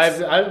 So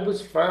I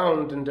was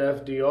found in the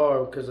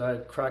FDR because I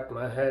cracked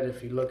my head.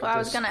 If you look at the scar, I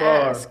was going to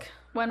ask,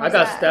 when was I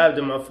got stabbed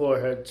in my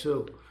forehead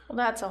too. Well,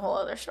 that's a whole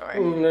other story.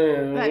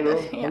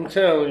 I'm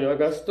telling you, I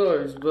got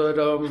stories, but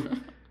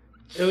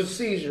it was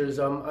seizures.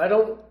 I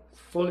don't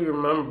fully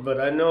remember, but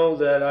I know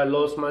that I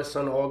lost my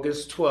son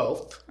August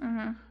 12th,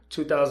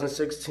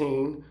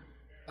 2016.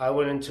 I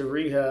went into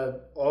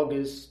rehab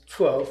August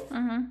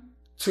 12th,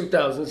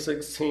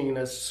 2016,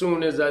 as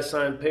soon as I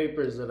signed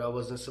papers that I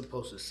wasn't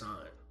supposed to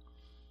sign.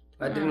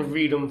 I didn't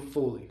read them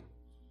fully,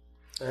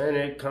 and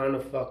it kind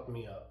of fucked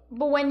me up.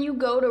 But when you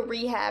go to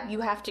rehab,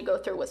 you have to go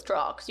through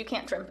withdrawal because you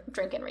can't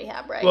drink in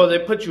rehab, right? Well, they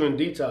put you in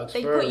detox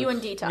They first. put you in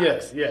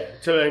detox. Yeah.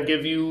 And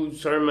give you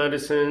certain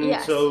medicine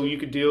so you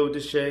could deal with the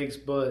shakes,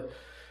 but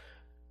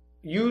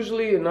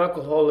usually an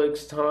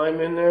alcoholic's time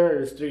in there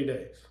is 3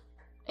 days.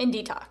 In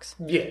detox?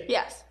 Yeah.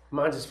 Yes.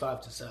 Mine's is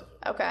 5 to 7.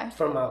 Okay.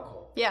 From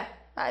alcohol. Yeah,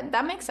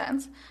 that makes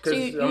sense.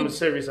 Because I'm a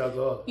serious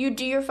alcoholic. You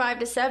do your 5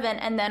 to 7,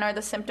 and then are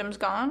the symptoms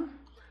gone?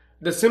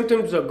 The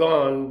symptoms are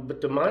gone,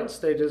 but the mind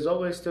state is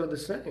always still the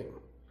same.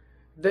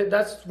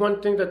 That's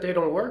one thing that they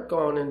don't work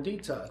on in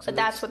detox. But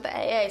that's what the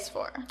AA is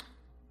for.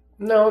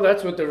 No,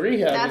 that's what the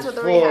rehab is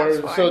for. Rehab's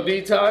for. So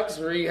detox,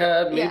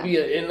 rehab, maybe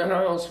an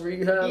in-house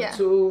rehab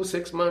too,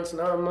 6 months,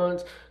 9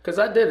 months. Because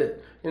I did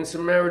it in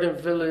Samaritan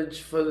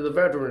Village for the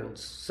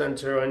Veterans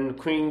Center in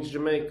Queens,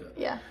 Jamaica.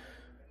 Yeah.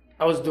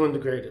 I was doing the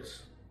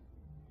greatest.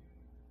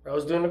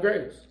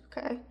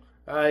 Okay.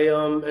 I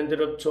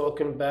ended up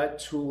talking back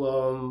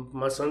to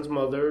my son's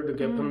mother to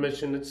get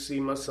permission to see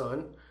my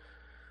son.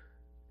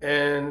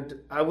 And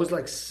I was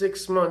like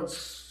 6 months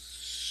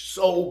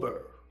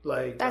sober.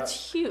 Like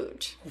that's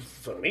huge.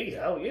 For me,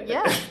 hell yeah.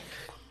 Yeah.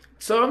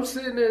 So I'm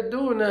sitting there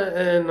doing that,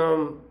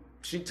 and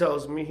she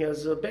tells me he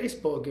has a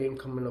baseball game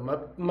coming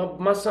up.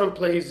 My son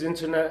plays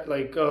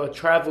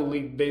travel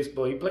league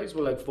baseball. He plays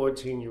with like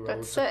 14-year-olds.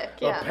 That's sick,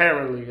 yeah.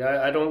 Apparently.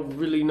 I don't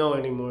really know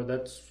anymore.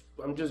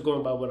 I'm just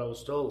going by what I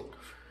was told.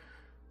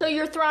 So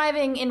you're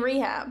thriving in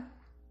rehab.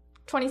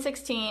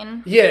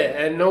 2016. Yeah,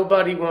 and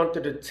nobody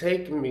wanted to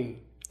take me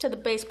to the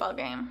baseball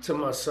game. To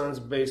my son's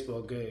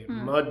baseball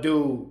game. My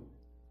dude.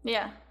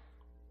 Yeah.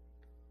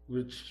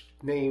 which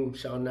name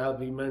shall now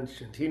be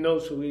mentioned. He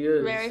knows who he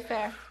is. Very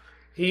fair.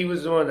 He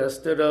was the one that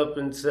stood up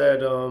and said,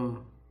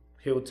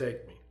 he'll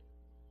take me.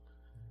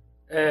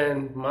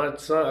 And my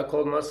son, I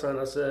called my son,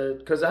 I said,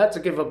 because I had to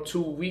give up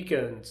 2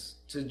 weekends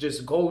to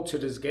just go to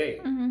this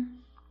game. Mm-hmm.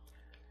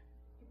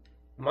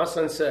 My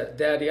son said,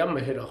 Daddy, I'm going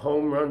to hit a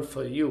home run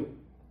for you.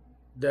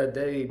 That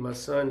day, my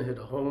son hit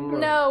a home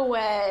run. No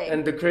way.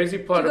 And the crazy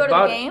part Did you go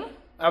about to the game?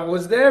 I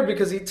was there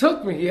because he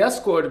took me. He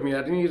escorted me. I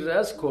didn't need an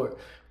escort.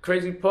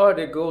 Crazy part,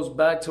 it goes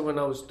back to when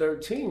I was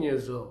 13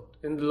 years old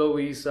in the Lower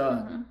East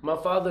Side. Mm-hmm. My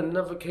father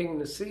never came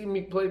to see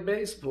me play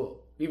baseball,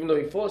 even though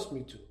he forced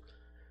me to.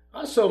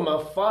 I saw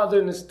my father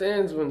in the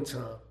stands one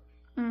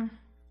time.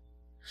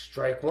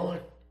 Strike 1,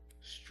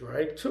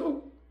 strike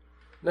 2.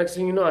 Next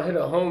thing you know, I hit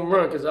a home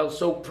run because I was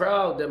so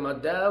proud that my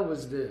dad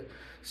was there.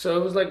 So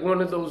it was like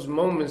one of those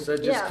moments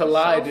that just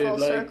collided. full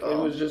Like circle.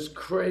 It was just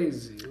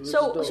crazy. It was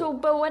So,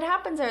 dope. but what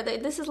happens there?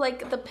 This is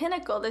like the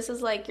pinnacle. This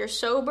is like you're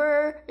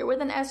sober, you're with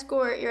an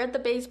escort, you're at the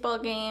baseball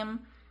game.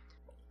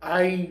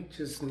 I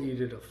just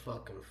needed a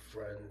fucking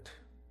friend.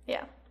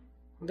 Yeah.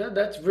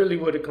 That's really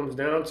what it comes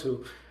down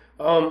to.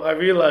 I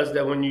realized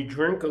that when you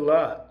drink a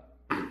lot,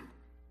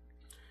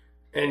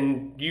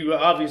 and you're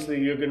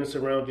going to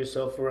surround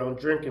yourself around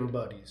drinking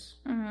buddies.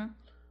 Mm-hmm.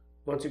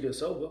 Once you get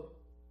sober,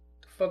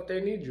 the fuck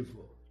they need you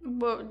for?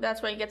 Well,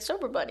 that's why you get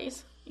sober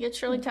buddies. You get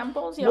Shirley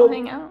Temples, you all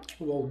hang out.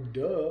 Well,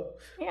 duh.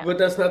 Yeah. But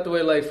that's not the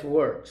way life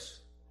works.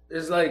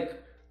 It's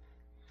like,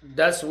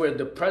 that's where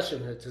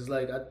depression hits. It's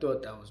like, I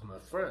thought that was my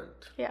friend.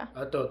 Yeah.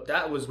 I thought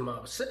that was my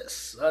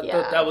sis. I Yeah.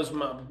 thought that was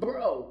my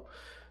bro.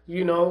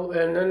 You know,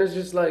 and then it's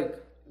just like,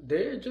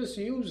 they're just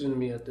using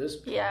me at this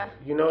point. Yeah.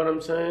 You know what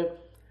I'm saying?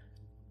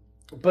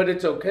 But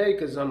it's okay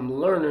because I'm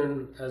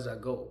learning as I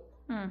go.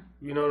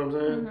 You know what I'm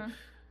saying? Mm-hmm.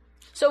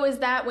 So is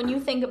that, when you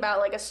think about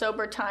like a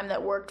sober time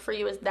that worked for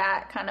you, is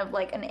that kind of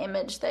like an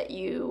image that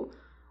you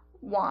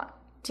want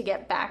to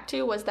get back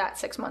to? Was that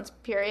 6 months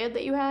period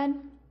that you had?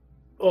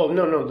 Oh,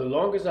 no. The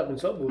longest I've been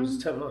sober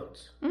was 10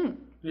 months.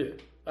 Yeah.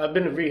 I've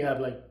been to rehab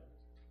like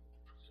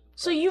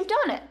So you've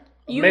done it.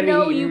 You many,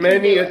 know you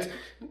many. can do it.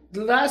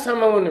 The last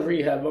time I went to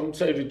rehab, I'm going to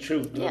tell you the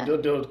truth. Yeah.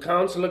 The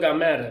counselor got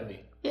mad at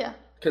me. Yeah.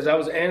 Because I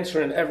was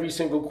answering every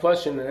single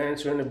question and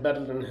answering it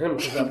better than him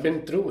because I've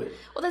been through it.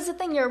 Well, that's the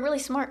thing. You're a really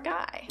smart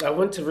guy. I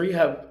went to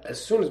rehab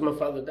as soon as my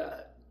father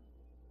died.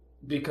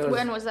 Because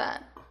When was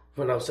that?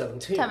 when I was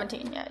 17.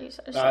 17, yeah, you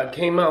said. I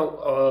came out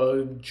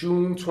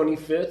June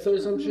 25th or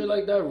some shit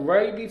like that,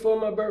 right before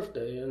my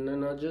birthday, and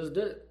then I just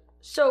did.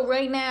 So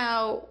right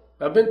now,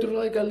 I've been through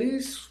like at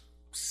least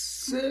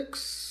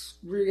 6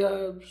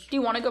 rehabs. do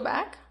you want to go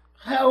back?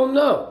 Hell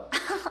no.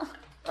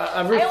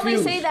 I refuse. I only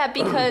say that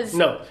because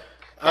No.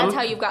 that's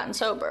how you've gotten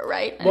sober,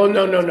 right? Well,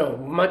 no.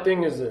 My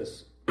thing is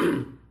this.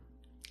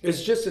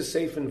 It's just a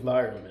safe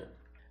environment.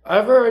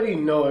 I've already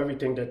know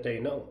everything that they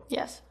know.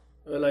 Yes.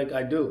 Like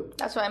I do.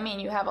 That's what I mean.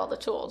 You have all the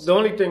tools. The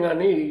only thing I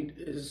need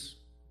is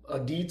a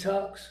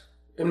detox,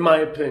 in my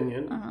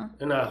opinion,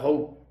 and I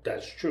hope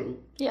that's true,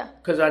 Yeah.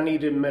 because I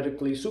need it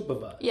medically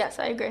supervised Yes,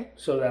 I agree.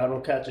 so that I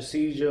don't catch a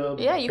seizure,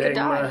 Yeah, you could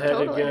bang my die, head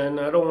totally. again.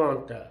 I don't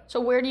want that. So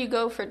where do you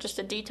go for just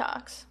a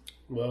detox?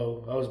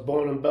 Well, I was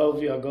born in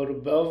Bellevue. I go to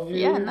Bellevue,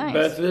 Yeah, nice.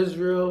 Beth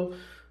Israel,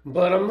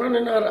 but I'm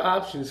running out of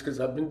options because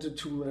I've been to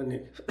too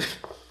many.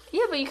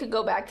 Yeah, but you could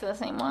go back to the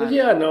same one.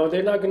 Yeah, no,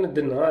 they're not going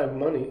to deny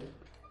money.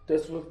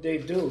 That's what they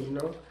do, you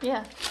know?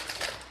 Yeah.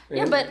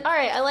 Yeah, but all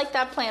right, I like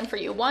that plan for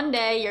you. One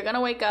day you're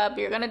gonna wake up,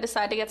 you're gonna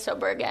decide to get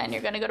sober again.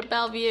 You're gonna go to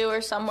Bellevue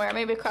or somewhere,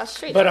 maybe across the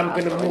street. But There's a I'm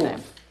gonna hospital right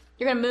move. there.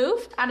 You're gonna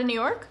move out of New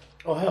York?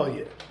 Oh, hell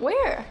yeah.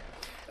 Where?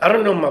 I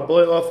don't know. My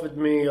boy offered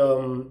me a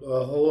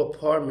whole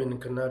apartment in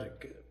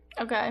Connecticut.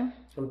 Okay,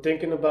 I'm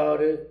thinking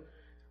about it.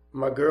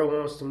 My girl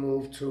wants to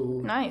move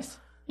to. nice.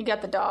 You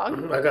got the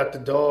dog, I got the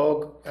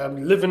dog. I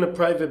live in a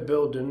private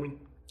building.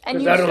 and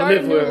 'cause you I don't start a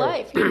live new where-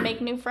 life. You make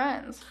new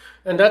friends.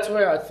 And that's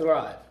where I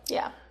thrive.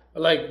 Yeah,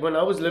 Like when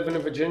I was living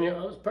in Virginia,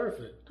 I was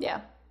perfect. yeah.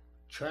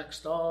 Track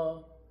star,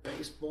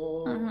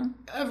 baseball, Mm-hmm.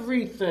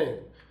 everything.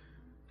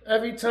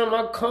 Every time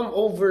I come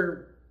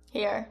over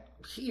Here.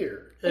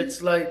 here,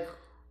 it's like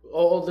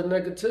all the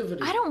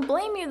negativity. I don't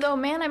blame you though,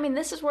 man. I mean,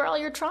 this is where all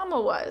your trauma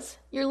was.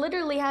 You're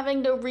literally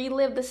having to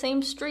relive the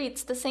same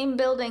streets, the same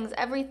buildings,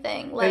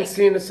 everything. Like and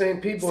seeing the same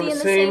people in seeing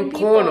the the same same people.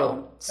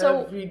 corner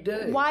So every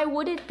day. why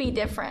would it be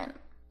different?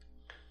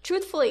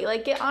 Truthfully,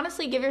 like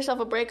honestly, give yourself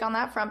a break on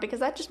that front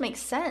because that just makes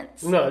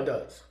sense. No, it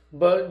does.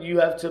 But you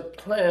have to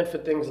plan for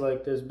things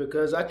like this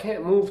because I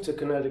can't move to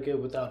Connecticut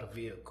without a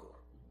vehicle.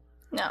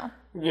 No,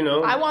 You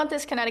know, I want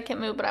this Connecticut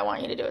move, but I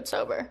want you to do it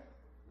sober.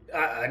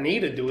 I need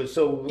to do it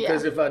so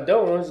because Yeah. if I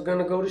don't, it's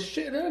gonna go to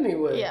shit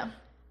anyway. Yeah.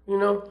 You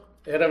know,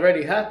 it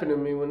already happened to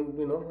me when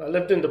I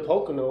lived in the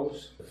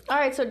Poconos. All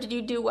right. So did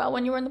you do well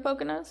when you were in the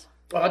Poconos?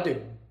 Oh, I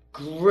did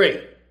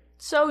great.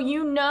 So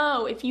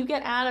if you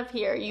get out of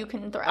here, you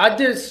can thrive. I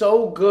did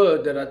so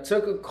good that I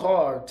took a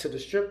car to the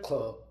strip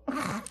club,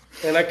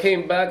 and I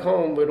came back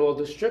home with all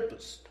the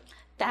strippers.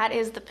 That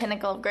is the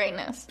pinnacle of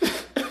greatness.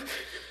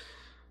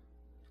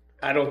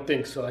 I don't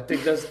think so. I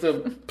think that's the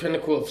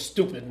pinnacle of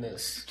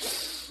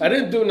stupidness. I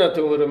didn't do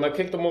nothing with them. I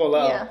kicked them all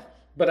out. Yeah.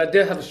 But I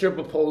did have a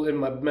stripper pole in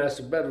my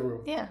master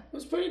bedroom. Yeah. It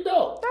was pretty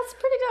dope. That's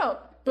pretty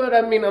dope. But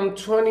I mean, I'm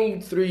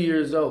 23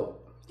 years old.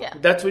 Yeah.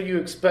 That's what you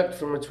expect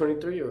from a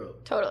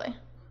 23-year-old. Totally.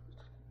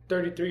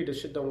 33,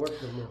 this shit don't work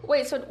no more.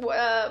 Wait, so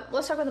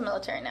let's talk about the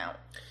military now.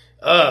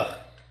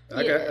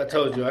 I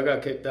told you, I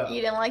got kicked out.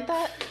 You didn't like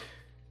that?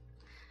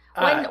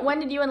 I-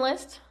 When did you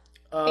enlist?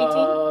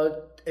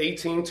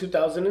 18?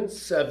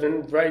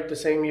 2007, right the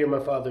same year my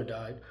father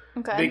died.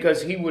 Okay.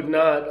 Because he would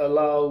not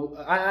allow...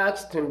 I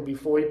asked him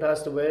before he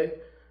passed away,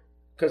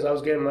 because I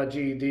was getting my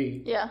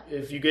GED. Yeah.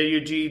 If you get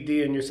your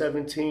GED and you're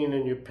 17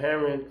 and your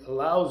parent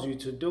allows you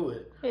to do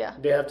it, Yeah.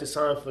 they have to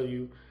sign for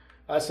you.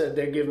 I said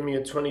they're giving me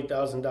a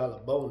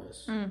 $20,000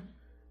 bonus.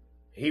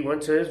 He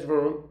went to his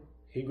room,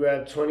 he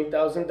grabbed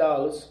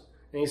 $20,000,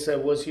 and he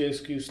said, what's your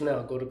excuse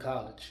now? Go to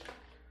college.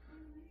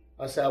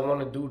 I said, I want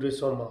to do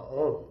this on my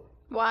own.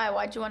 Why?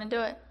 Why'd you want to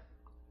do it?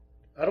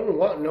 I don't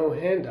want no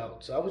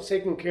handouts. I was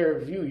taking care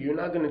of you. You're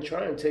not going to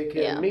try and take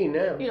care of me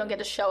now. You don't get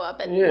to show up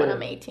when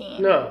I'm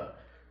 18. No.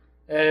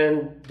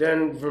 And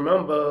then,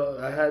 remember,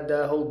 I had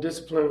that whole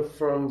discipline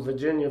from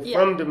Virginia,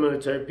 from the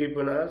military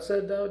people, and I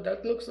said,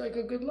 that looks like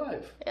a good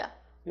life. Yeah.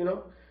 You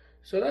know?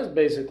 So that's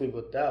basically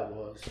what that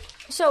was.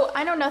 So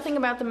I know nothing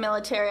about the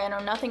military. I know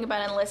nothing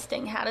about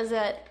enlisting. How does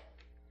that...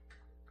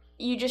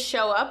 You just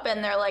show up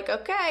and they're like,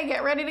 okay,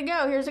 get ready to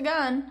go. Here's a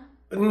gun.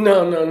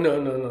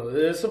 No.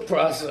 It's a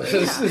process.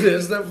 Yeah.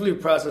 It's definitely a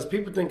process.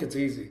 People think it's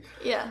easy.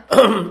 Yeah.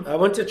 I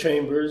went to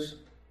Chambers.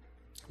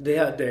 They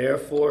had the Air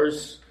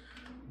Force,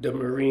 the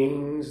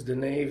Marines, the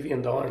Navy,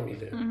 and the Army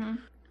there. Mm-hmm.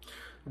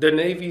 The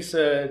Navy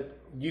said,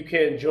 you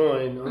can't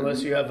join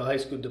unless you have a high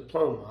school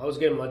diploma. I was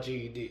getting my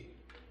GED.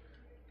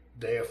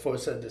 The Air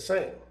Force said the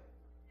same.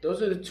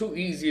 Those are the two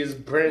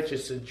easiest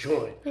branches to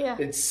join. Yeah.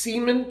 It's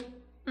Seaman,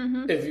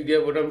 if you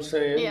get what I'm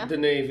saying, the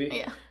Navy.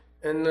 Yeah.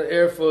 And the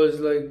Air Force,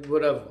 like,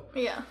 whatever.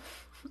 Yeah.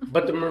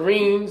 But the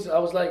Marines, I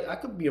was like, I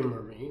could be a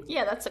Marine.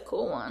 Yeah, that's a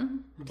cool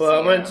one. But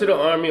I went to the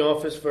Army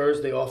office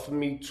first. They offered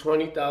me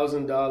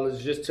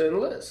 $20,000 just to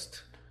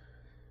enlist.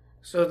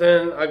 So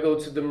then I go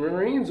to the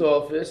Marines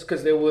office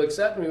because they will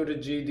accept me with a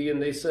GED,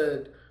 and they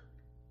said,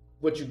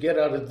 what you get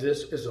out of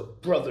this is a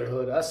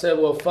brotherhood. I said,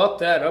 well, fuck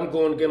that. I'm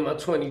going to get my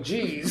 20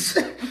 G's.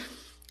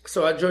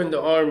 So I joined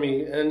the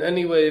Army, and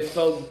anyway, it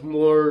felt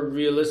more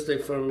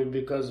realistic for me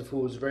because of who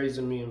was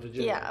raising me in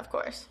Virginia. Yeah, of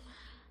course.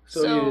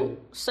 So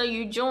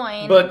you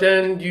join. But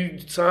then you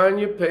sign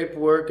your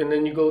paperwork, and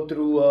then you go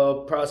through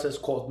a process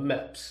called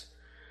MEPS,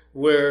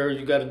 where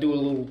you got to do a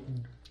little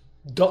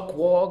duck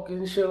walk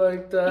and shit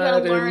like that.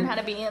 You gotta learn how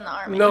to be in the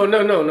Army. No.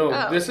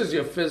 Oh. This is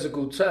your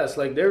physical test.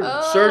 Like, they're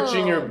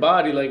searching your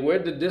body. Like, where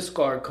did this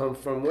scar come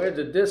from? Where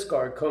did this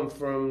scar come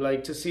from?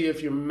 Like, to see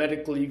if you're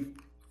medically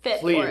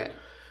fit clear. for it.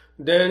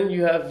 Then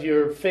you have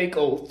your fake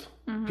oath.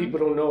 People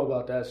don't know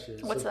about that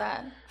shit. What's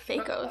that?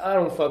 Fake oath? I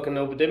don't fucking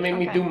know, but they made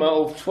me do my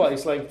oath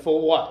twice. Like,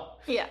 for what?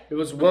 Yeah. It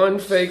was one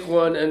fake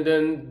one, and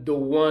then the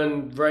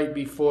one right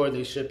before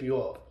they ship you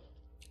off.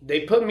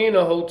 They put me in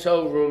a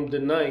hotel room the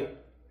night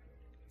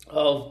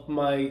of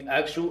my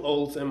actual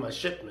oath and my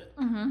shipment.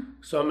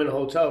 So I'm in a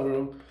hotel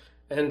room,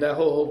 and that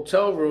whole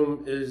hotel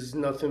room is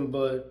nothing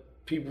but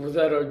people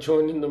that are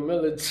joining the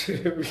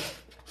military.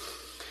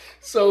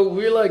 So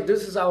we're like,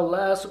 this is our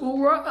last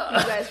hoorah.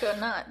 You guys go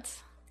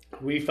nuts.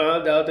 We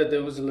found out that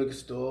there was a liquor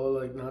store,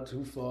 like, not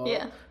too far.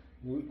 Yeah.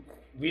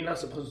 We're not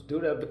supposed to do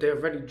that, but they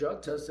already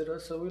drug tested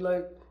us, so we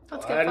like,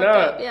 Let's why get fucked not?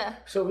 up, yeah.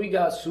 So we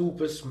got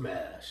super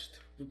smashed.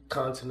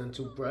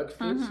 Continental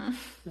breakfast,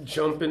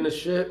 jump in the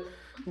ship,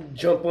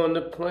 jump on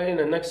the plane,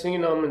 and next thing you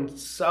know, I'm in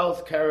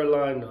South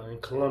Carolina, in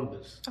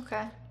Columbus.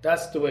 Okay.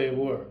 That's the way it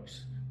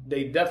works.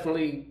 They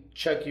definitely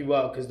check you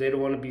out because they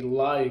don't want to be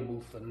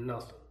liable for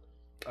nothing.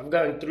 I've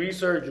gotten 3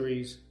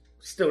 surgeries,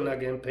 still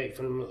not getting paid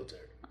from the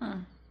military.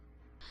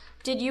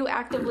 Did you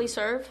actively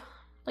serve?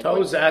 Like, I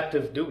was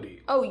active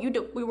duty. Oh,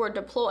 we were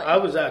deployed. I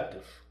was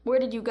active. Where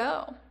did you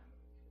go?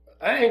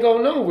 I ain't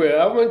go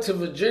nowhere. I went to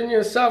Virginia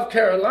and South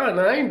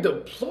Carolina. I ain't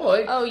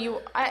deployed.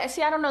 Oh, I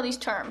see. I don't know these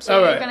terms, so All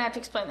you're right. gonna have to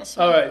explain this to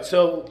me. All right.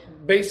 So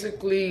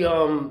basically,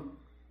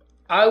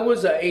 I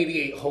was at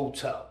 88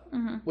 Hotel,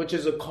 which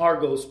is a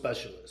cargo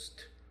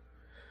specialist.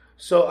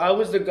 So I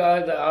was the guy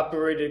that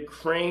operated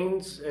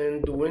cranes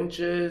and the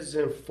winches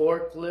and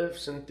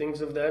forklifts and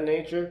things of that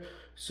nature.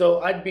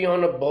 So I'd be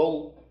on a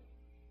boat.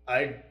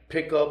 I'd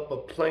pick up a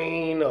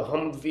plane, a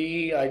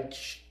Humvee. I'd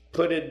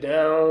put it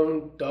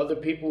down. The other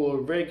people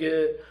would rig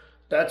it.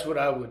 That's what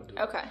I would do.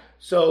 Okay.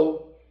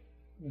 So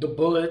the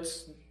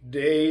bullets,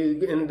 they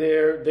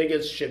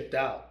get shipped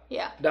out.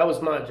 Yeah. That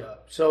was my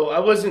job. So I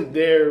wasn't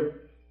there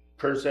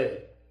per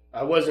se.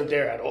 I wasn't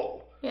there at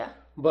all. Yeah.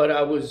 But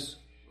I was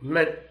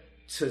meant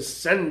to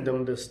send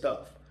them the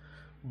stuff.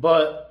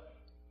 But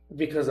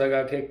because I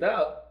got kicked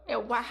out,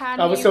 Yeah. How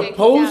did I was you get kicked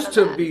supposed out of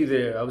to that? be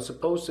there. I was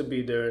supposed to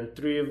be there, and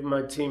 3 of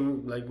my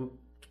team,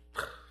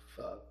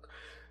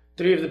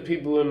 3 of the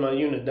people in my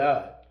unit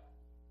died.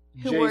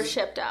 Who were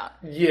shipped out.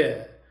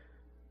 Yeah,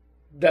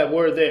 that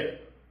were there.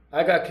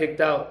 I got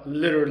kicked out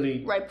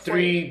literally Right before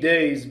 3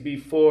 days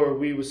before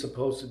we were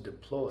supposed to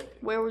deploy.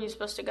 Where were you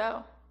supposed to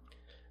go?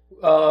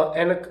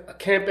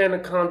 Camp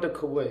Anaconda,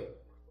 Kuwait.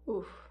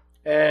 Oof.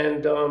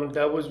 And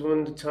that was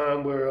when the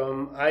time where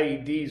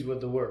IEDs were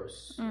the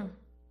worst.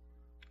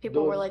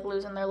 People were like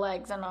losing their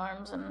legs and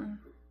arms and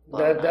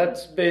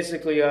That's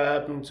basically how it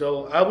happened.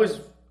 So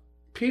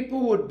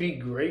people would be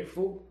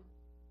grateful,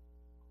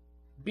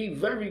 be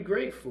very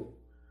grateful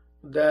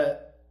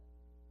that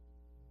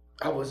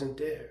I wasn't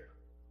there.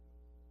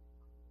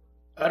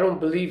 I don't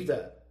believe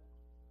that.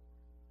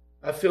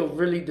 I feel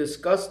really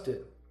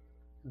disgusted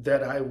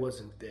that I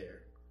wasn't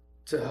there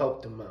to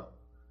help them out.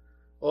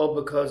 All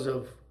because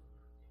of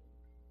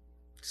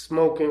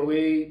smoking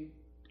weed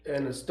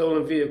and a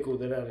stolen vehicle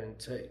that I didn't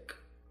take.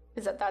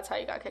 That's how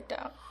you got kicked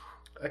out?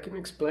 I can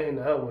explain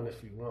that one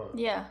if you want.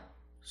 Yeah.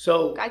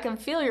 So I can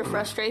feel your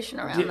frustration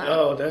around that.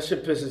 Oh, that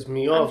shit pisses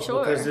me off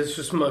sure. because this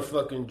was my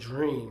fucking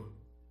dream.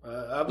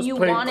 I was You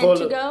playing wanted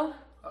to go?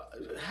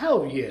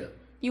 Hell yeah.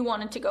 You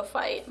wanted to go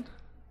fight?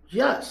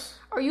 Yes.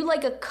 Are you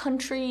like a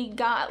country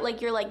guy?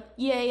 Like you're like,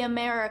 yay,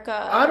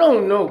 America? I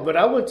don't know, but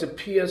I went to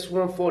PS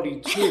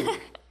 142.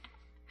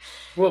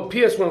 Well,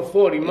 PS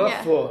 140,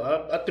 my fault.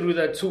 I threw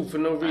that too for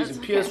no reason.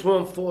 Okay. PS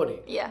 140.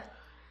 Yeah.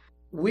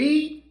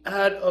 We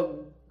had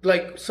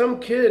some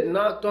kid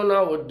knocked on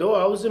our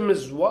door. I was in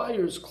Ms.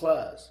 Wire's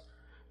class.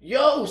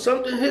 Yo,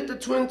 something hit the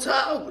Twin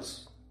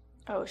Towers.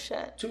 Oh,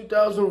 shit.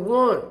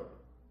 2001.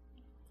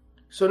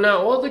 So now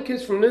all the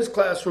kids from this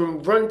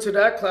classroom run to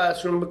that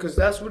classroom because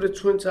that's where the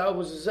Twin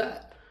Towers is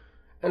at.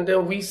 And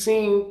then we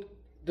seen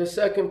the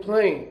second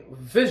plane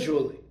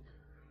visually.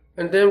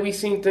 And then we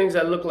seen things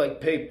that look like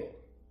paper.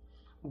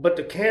 But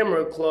the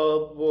camera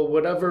club or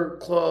whatever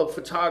club,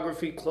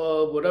 photography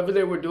club, whatever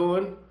they were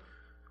doing,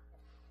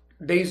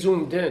 they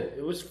zoomed in.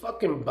 It was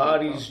fucking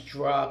bodies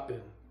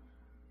dropping.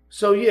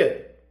 So yeah,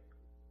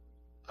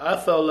 I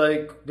felt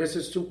like this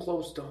is too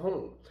close to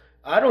home.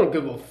 I don't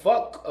give a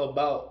fuck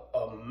about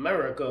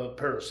America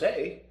per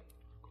se,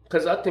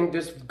 because I think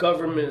this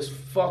government is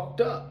fucked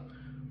up.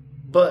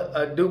 But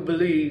I do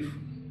believe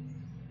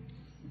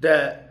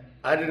that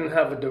I didn't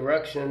have a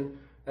direction,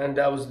 and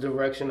that was the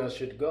direction I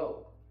should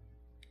go.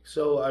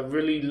 So I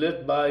really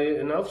lived by it,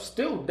 and I'll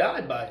still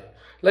die by it.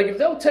 Like, if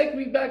they'll take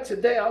me back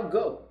today, I'll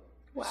go.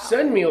 Wow.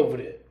 Send me over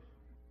there.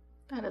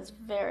 That is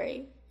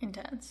very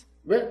intense.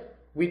 Yeah.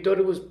 We thought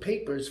it was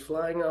papers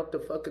flying out the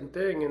fucking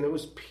thing, and it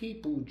was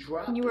people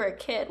dropping. You were a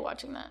kid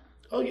watching that.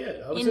 Oh,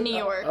 yeah. I was in New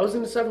York. I was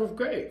in the 7th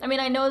grade. I mean,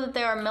 I know that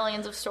there are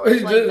millions of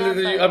stories like that.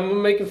 But...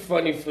 I'm making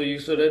funny for you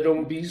so that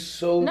don't be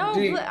so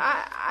deep.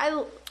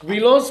 No, We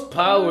lost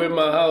power in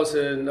my house,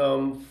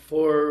 and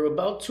for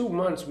about 2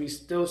 months, we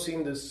still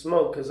seen the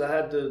smoke because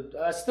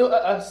I still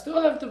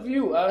have the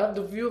view. I have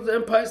the view of the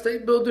Empire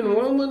State Building in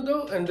one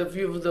window and the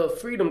view of the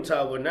Freedom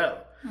Tower now.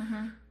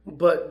 Mm-hmm.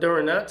 But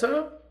during that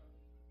time,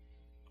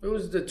 it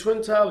was the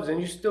Twin Towers,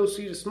 and you still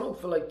see the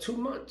smoke for like 2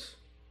 months.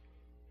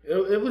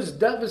 It was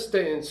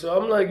devastating. So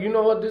I'm like, you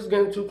know what? This is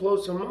getting too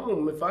close to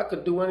home. If I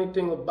could do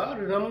anything about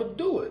it, I'm gonna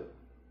do it.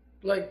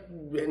 Like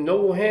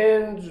no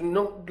hands,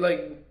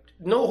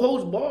 no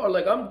holds barred.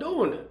 Like I'm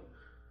doing it.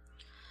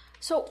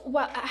 So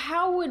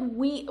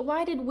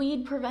why did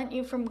weed prevent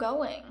you from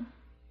going?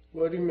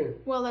 What do you mean?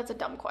 Well, that's a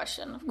dumb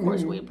question. Of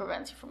course, weed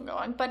prevents you from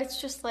going, but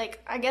it's just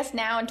like, I guess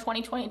now in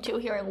 2022,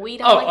 hearing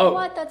weed, I'm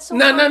what? That's so.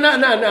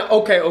 No.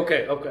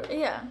 Okay.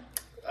 Yeah.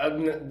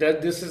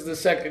 This is the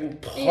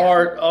second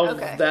part of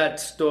that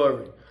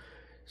story.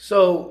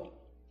 So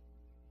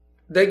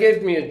they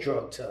gave me a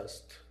drug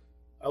test.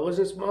 I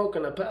wasn't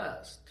smoking. I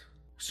passed.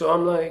 So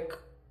I'm like,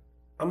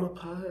 I'm a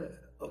pilot.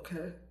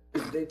 Okay.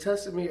 They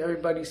tested me.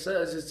 Everybody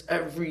says it's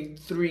every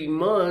 3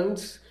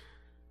 months.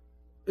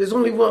 There's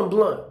only one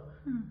blunt.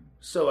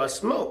 So I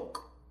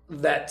smoke.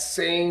 That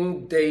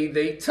same day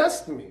they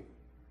test me.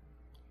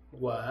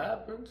 What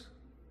happens?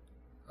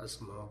 I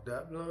smoke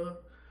that blunt.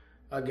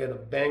 I get a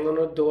bang on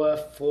the door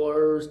at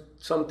 4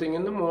 something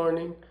in the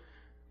morning.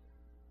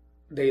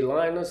 They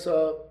line us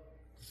up,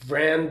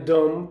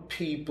 random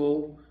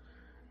people,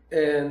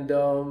 and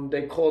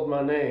they called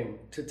my name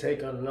to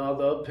take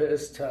another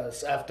piss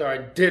test after I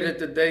did it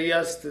the day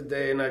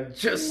yesterday, and I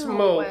just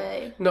smoked.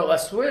 Way. No, I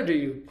swear to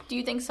you. Do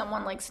you think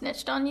someone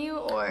snitched on you,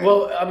 or?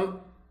 Well,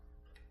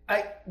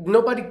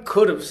 nobody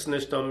could have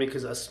snitched on me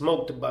because I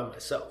smoked it by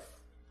myself.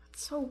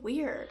 That's so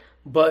weird.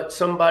 But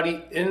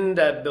somebody in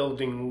that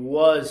building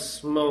was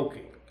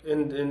smoking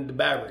in the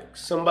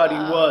barracks. Somebody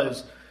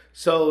was.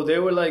 So they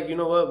were like, you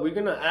know what? We're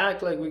going to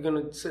act like we're going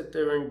to sit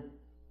there and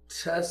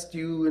test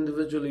you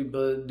individually,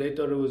 but they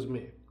thought it was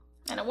me.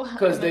 And it was.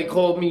 Because they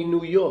called me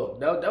New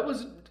York. That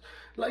was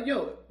like,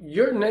 yo,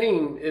 your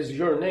name is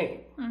your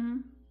name. Mm-hmm.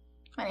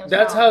 My name's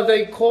That's Mom. how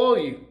they call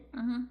you.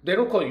 Mm-hmm. They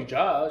don't call you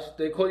Josh.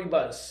 They call you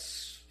by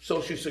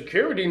social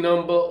security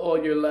number or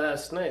your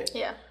last name.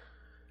 Yeah.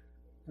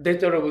 They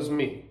thought it was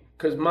me.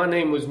 Because my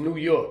name was New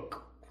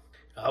York.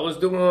 I was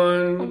the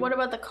one. Well, what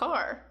about the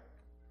car?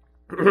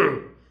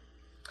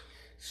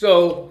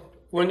 So,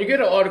 when you get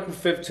an Article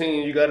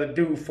 15, you got to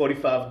do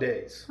 45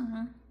 days.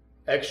 Mm-hmm.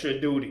 Extra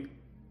duty.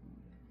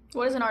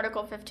 What is an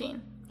Article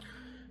 15?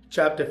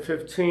 Chapter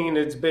 15,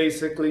 it's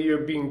basically you're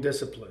being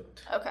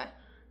disciplined. Okay.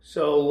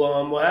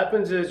 So what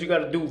happens is you got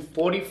to do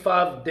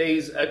 45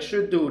 days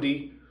extra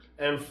duty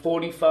and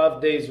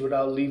 45 days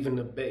without leaving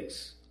the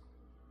base.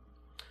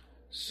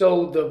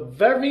 So the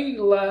very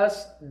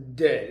last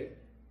day,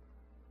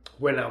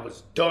 when I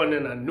was done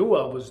and I knew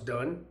I was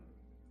done.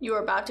 You were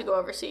about to go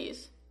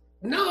overseas.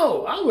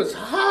 No, I was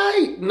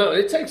high. No,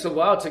 it takes a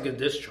while to get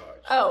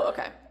discharged. Oh,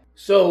 okay.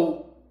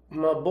 So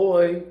my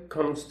boy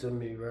comes to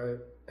me, right?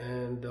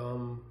 And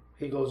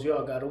he goes,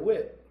 yo, I got a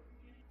whip.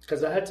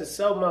 Because I had to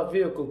sell my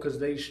vehicle because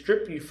they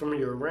strip you from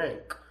your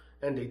rank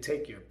and they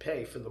take your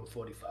pay for them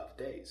 45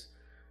 days.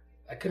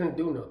 I couldn't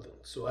do nothing,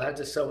 so I had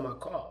to sell my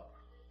car.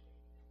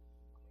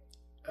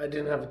 I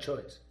didn't have a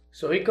choice.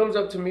 So he comes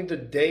up to me the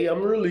day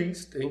I'm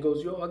released and he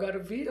goes, yo, I got a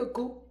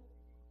vehicle.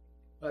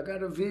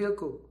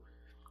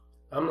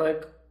 I'm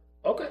like,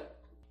 okay.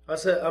 I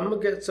said, I'm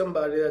going to get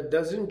somebody that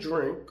doesn't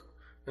drink.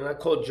 And I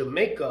called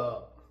Jamaica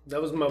up.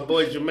 That was my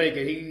boy Jamaica.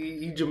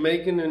 He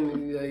Jamaican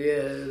and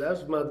yeah,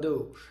 that's my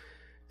dude.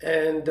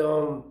 And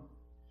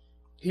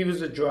he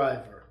was a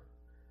driver.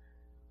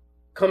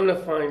 Come to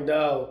find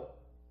out,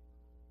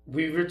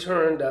 we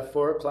returned at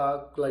 4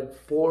 o'clock, like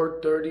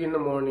 4:30 in the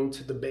morning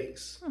to the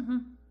base. Mm-hmm.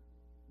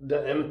 The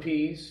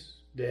MPs,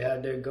 they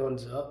had their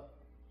guns up.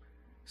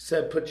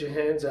 Said, put your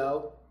hands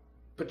out.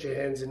 Put your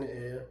hands in the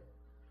air.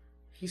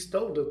 He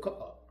stole the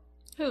car.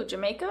 Who,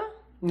 Jamaica?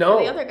 No.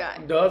 Or the other guy?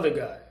 The other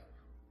guy.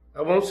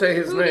 I won't say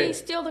his name. Who did he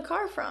steal the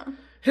car from?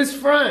 His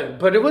friend.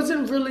 But it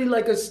wasn't really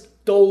like a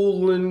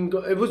stolen...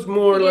 It was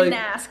more he like... didn't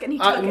ask and he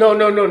took it?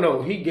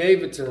 No. He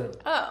gave it to him.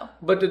 Oh.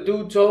 But the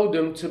dude told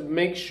him to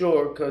make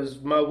sure,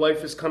 because my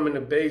wife is coming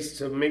to base,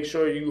 to make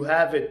sure you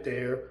have it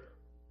there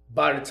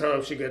by the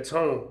time she gets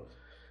home.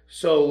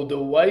 So the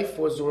wife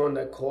was the one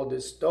that called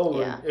it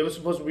stolen. Yeah. It was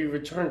supposed to be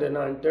returned at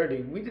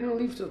 9:30. We didn't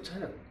leave till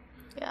 10.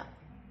 Yeah.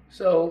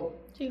 So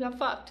you got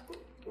fucked.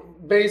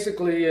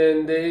 Basically,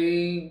 and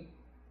they,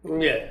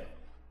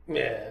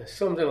 yeah,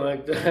 something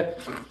like that.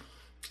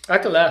 I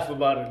can laugh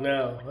about it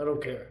now. I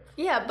don't care.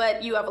 Yeah,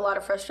 but you have a lot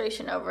of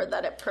frustration over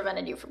that it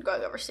prevented you from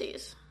going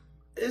overseas.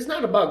 It's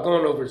not about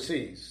going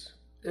overseas.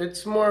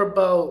 It's more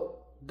about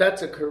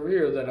that's a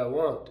career that I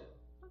want.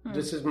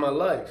 This is my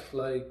life.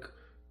 Like,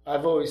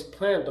 I've always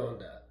planned on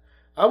that.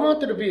 I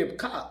wanted to be a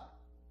cop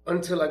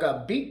until I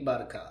got beat by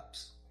the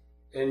cops.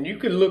 And you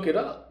can look it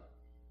up.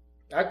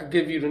 I could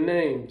give you the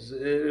names.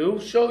 It'll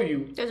show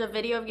you. There's a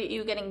video of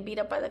you getting beat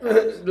up by the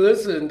cops.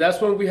 Listen,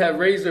 that's when we had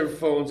razor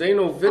phones. Ain't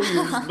no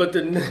videos, but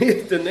the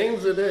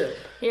names are there.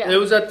 Yeah. It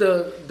was at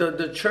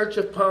the Church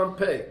of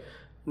Pompeii,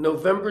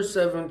 November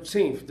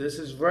 17th. This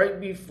is right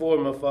before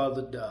my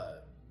father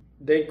died.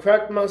 They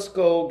cracked my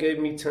skull, gave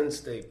me 10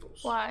 staples.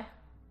 Why?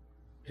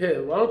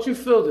 Here, why don't you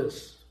feel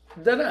this?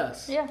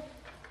 Deadass. Yeah.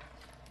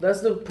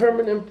 That's the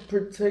permanent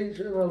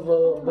impregnation of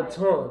a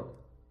baton.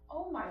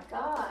 Oh my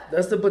God.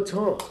 That's the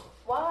baton.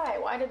 Why?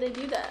 Why did they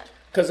do that?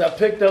 Because I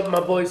picked up my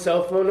boy's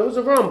cell phone. It was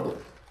a rumble.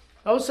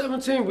 I was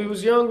 17. We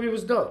was young. We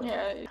was dumb.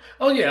 Yeah.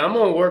 Oh, yeah. I'm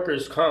on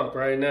workers' comp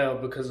right now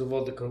because of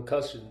all the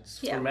concussions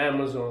from Yeah.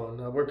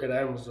 Amazon. I work at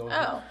Amazon.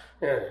 Oh.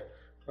 Yeah.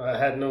 I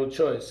had no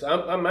choice.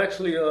 I'm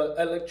actually an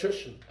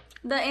electrician.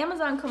 The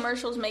Amazon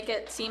commercials make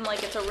it seem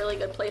like it's a really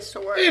good place to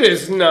work. It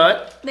is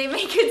not. They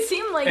make it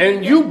seem like...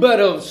 And you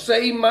better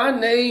say my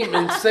name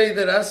and say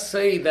that I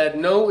say that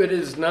no, it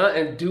is not,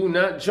 and do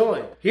not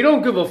join. He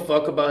don't give a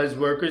fuck about his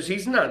workers.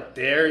 He's not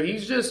there.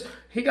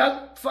 He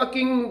got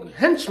fucking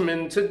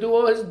henchmen to do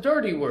all his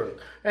dirty work.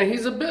 And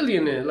he's a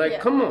billionaire.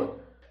 Like, come on.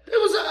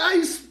 It was an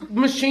ice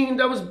machine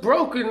that was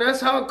broken.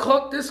 That's how I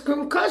caught this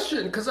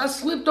concussion, because I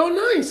slipped on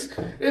ice.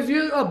 If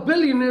you're a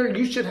billionaire,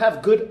 you should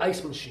have good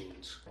ice machines.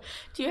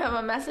 Do you have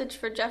a message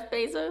for Jeff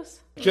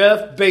Bezos?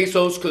 Jeff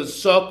Bezos could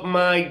suck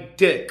my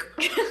dick.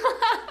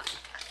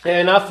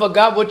 And I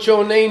forgot what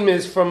your name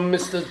is from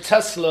Mr.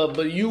 Tesla,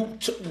 but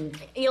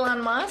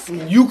Elon Musk?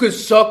 You could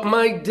suck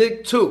my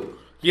dick too.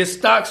 Your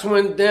stocks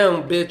went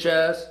down, bitch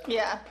ass.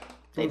 Yeah.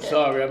 I'm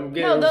sorry, I'm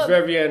getting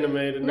very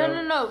animated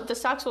now. No. The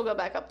stocks will go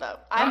back up though.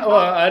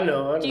 I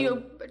know.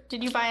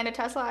 Did you buy into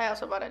Tesla? I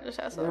also bought into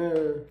Tesla.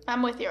 Yeah.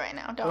 I'm with you right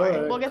now. Don't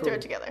worry. Right, we'll get cool. through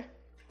it together.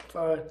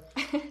 Fine.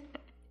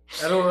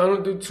 I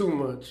don't do too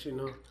much, you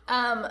know.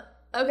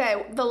 Okay,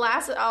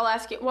 I'll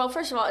ask you. Well,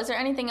 first of all, is there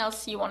anything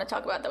else you want to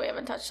talk about that we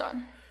haven't touched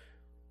on?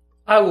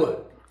 I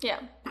would.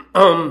 Yeah.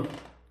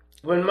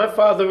 When my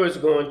father was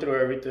going through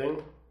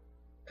everything,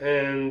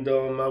 and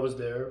I was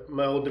there,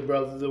 my older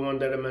brother, the one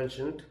that I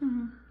mentioned,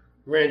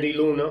 Randy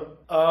Luna,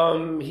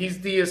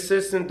 he's the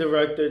assistant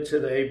director to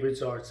the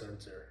Abrams Art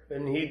Center,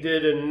 and he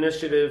did an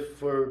initiative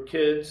for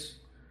kids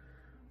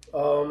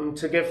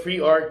to get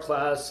free art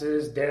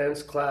classes,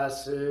 dance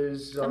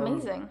classes.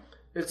 Amazing.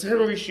 It's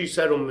Henry Street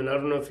Settlement. I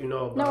don't know if you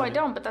know about it. No, I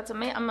don't, but that's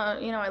amazing.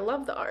 I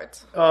love the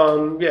arts.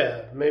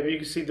 Yeah, maybe you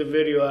can see the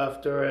video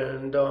after,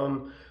 and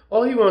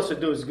all he wants to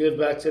do is give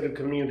back to the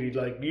community.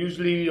 Like,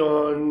 usually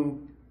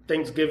on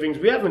Thanksgivings,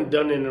 we haven't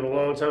done it in a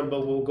long time,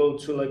 but we'll go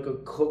to like a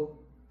cook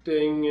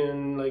thing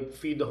and like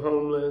feed the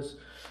homeless.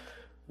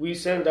 We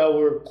send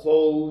our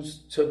clothes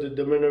to the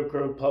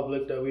Dominican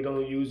Republic that we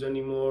don't use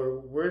anymore.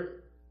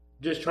 We're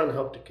just trying to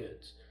help the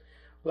kids.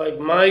 Like,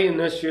 my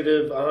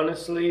initiative,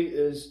 honestly,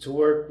 is to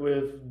work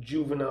with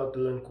juvenile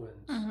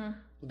delinquents. Mm-hmm.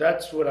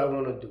 That's what I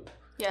want to do.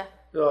 Yeah.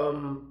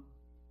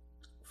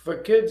 For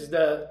kids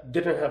that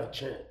didn't have a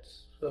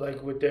chance. So,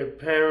 like, with their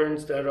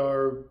parents that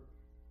are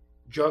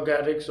drug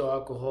addicts or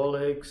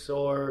alcoholics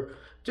or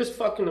just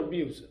fucking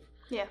abusive.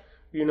 Yeah.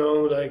 You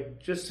know,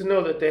 like, just to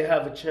know that they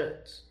have a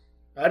chance.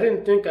 I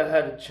didn't think I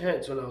had a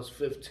chance when I was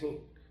 15.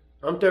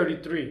 I'm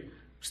 33.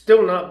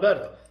 Still not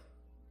better.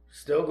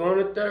 Still going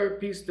to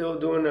therapy, still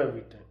doing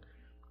everything.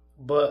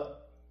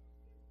 But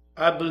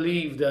I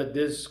believe that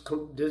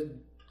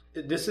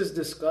this is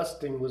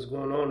disgusting what's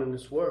going on in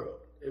this world.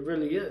 It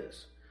really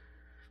is.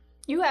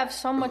 You have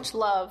so much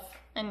love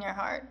in your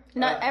heart.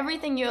 Not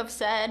everything you have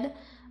said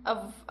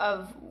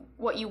of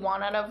what you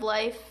want out of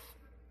life,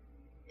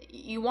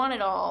 you want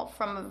it all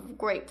from a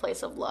great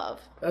place of love.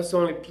 That's the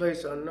only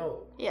place I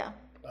know. Yeah.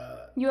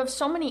 You have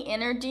so many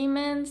inner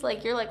demons.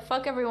 Like, you're like,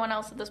 fuck everyone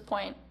else at this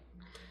point.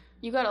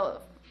 You gotta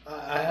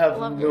I have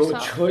love no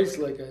yourself. choice,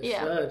 like I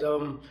said.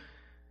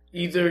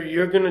 Either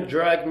you're going to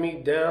drag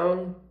me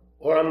down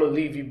or I'm going to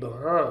leave you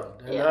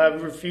behind. And I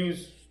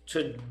refuse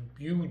to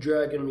you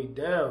dragging me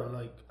down.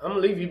 Like, I'm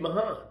going to leave you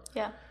behind.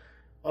 Yeah.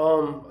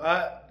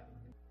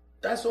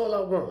 That's all I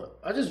want.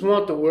 I just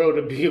want the world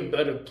to be a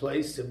better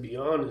place, to be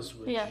honest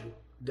with you.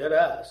 Dead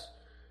ass.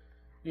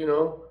 You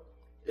know?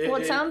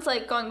 It sounds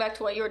like, going back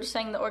to what you were just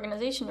saying, the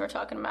organization you were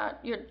talking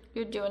about,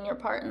 you're doing your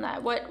part in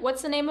that.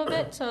 What's the name of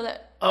it? So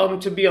that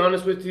to be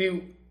honest with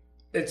you,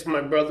 it's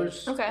my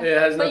brother's. Okay. It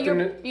has but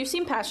nothing you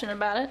seem passionate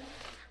about it.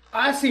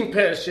 I seem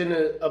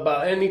passionate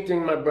about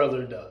anything my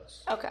brother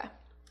does. Okay.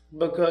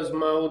 Because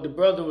my older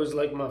brother was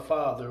like my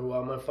father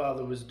while my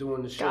father was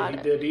doing the shit Got he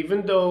it. did.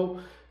 Even though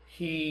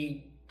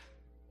he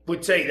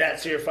would say,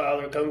 "That's your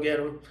father, come get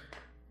him."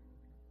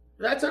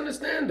 That's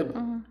understandable.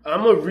 Mm-hmm.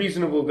 I'm a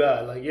reasonable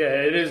guy. Like,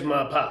 yeah, it is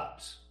my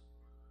pops.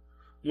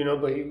 You know,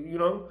 but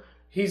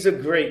he's a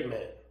great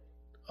man.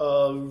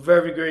 A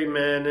very great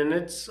man. And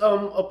it's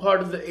a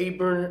part of the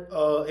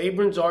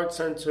Abrams Art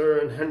Center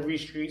and Henry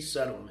Street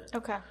Settlement.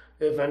 Okay.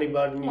 If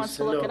anybody needs Wants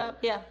to to look know. it up,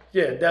 yeah.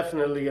 Yeah,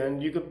 definitely.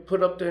 And you could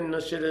put up the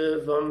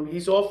initiative.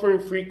 He's offering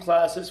free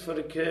classes for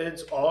the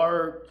kids,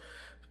 art,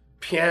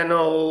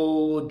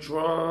 piano,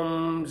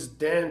 drums,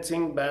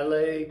 dancing,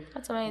 ballet.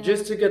 That's amazing.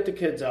 Just to get the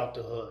kids out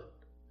the hood.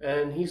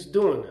 And he's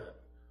doing that.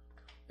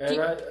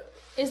 And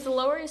is the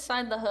Lower East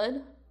Side the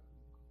hood?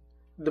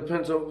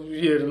 depends on,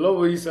 the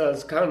Lower East Side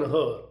is kind of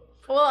hood.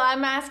 Well,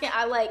 I'm asking,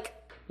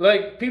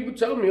 Like, people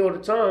tell me all the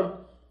time,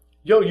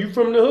 "Yo, you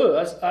from the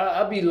hood?"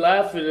 I be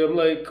laughing. I'm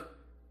like,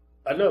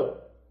 I know.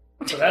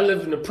 But I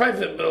live in a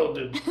private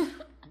building.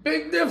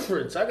 Big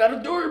difference. I got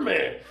a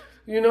doorman.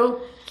 You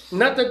know?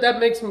 Not that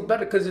makes me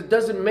better, because it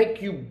doesn't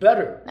make you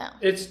better. No.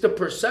 It's the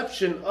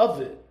perception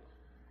of it.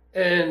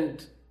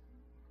 And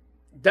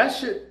that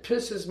shit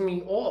pisses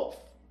me off.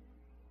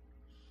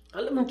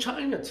 I live in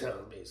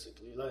Chinatown,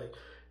 basically. Like,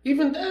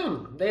 even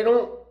them, they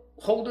don't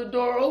hold the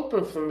door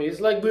open for me. It's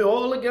like we're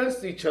all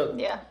against each other.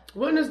 Yeah.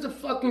 When is the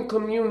fucking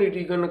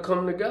community gonna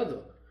come together?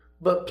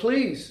 But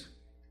please,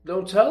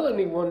 don't tell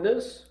anyone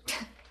this.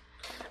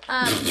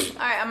 All right,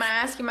 I'm gonna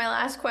ask you my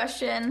last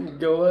question,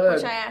 Go ahead.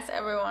 which I ask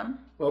everyone.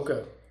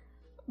 Okay.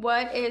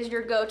 What is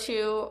your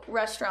go-to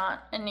restaurant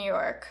in New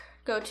York?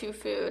 Go-to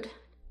food?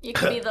 You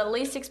could be the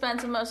least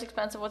expensive, most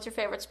expensive. What's your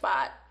favorite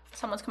spot?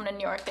 Someone's coming to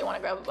New York, they want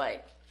to grab a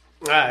bite.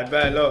 Alright,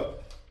 bad luck.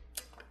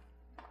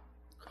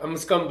 I'm a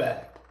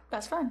scumbag.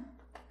 That's fine.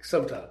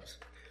 Sometimes.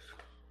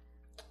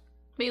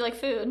 But you like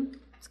food.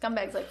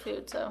 Scumbags like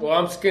food, so. Well,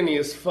 I'm skinny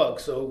as fuck,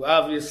 so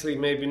obviously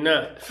maybe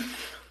not.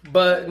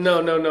 But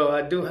no.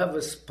 I do have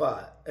a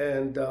spot.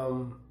 And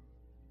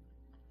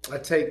I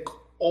take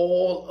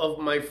all of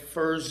my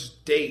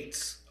first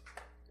dates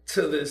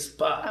to this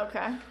spot.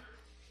 Okay.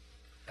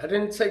 I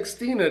didn't take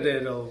Stina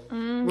there, though.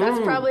 That's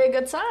probably a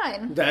good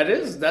sign.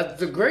 That's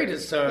the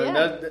greatest sign.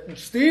 Yeah.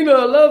 Stina,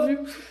 I love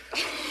you.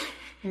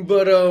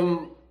 But,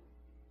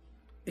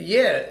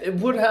 yeah, it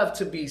would have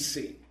to be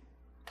C.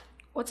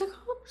 What's it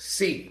called?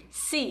 C.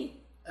 C.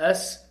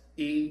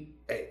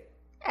 S-E-A.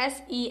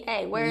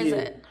 S-E-A. Where is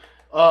it?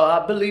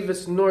 I believe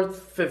it's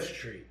North 5th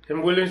Street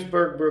in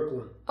Williamsburg,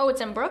 Brooklyn. Oh,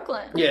 it's in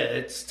Brooklyn. Yeah,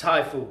 it's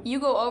Thai food. You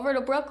go over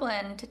to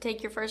Brooklyn to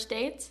take your first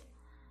dates?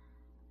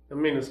 I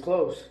mean, it's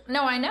close.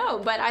 No, I know,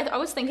 but I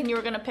was thinking you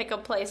were going to pick a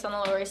place on the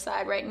Lower East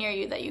Side right near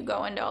you that you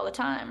go into all the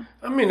time.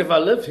 I mean, if I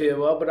live here,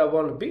 why would I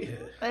want to be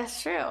here?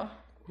 That's true.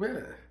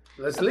 Yeah,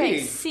 let's Okay,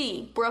 leave.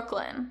 C,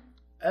 Brooklyn.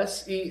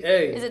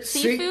 S-E-A. Is it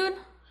seafood?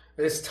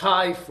 It's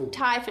Thai food.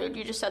 Thai food,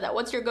 you just said that.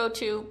 What's your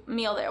go-to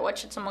meal there? What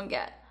should someone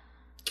get?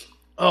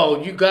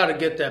 Oh, you gotta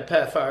get that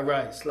Pat Fried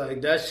Rice.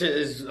 Like, that shit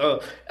is,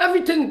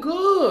 everything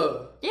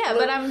good. Yeah,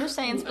 but I'm just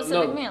saying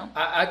specific meal.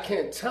 I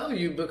can't tell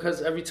you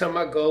because every time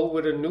I go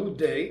with a new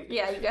date.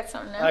 Yeah, you got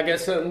something new. I get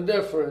something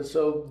different,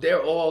 so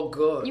they're all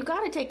good. You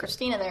gotta take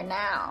Christina there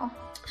now.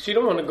 She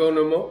don't want to go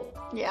no more.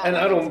 Yeah. And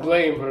I don't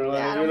blame her.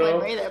 Like, I don't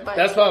blame her either, but...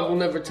 That's why I will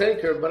never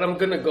take her, but I'm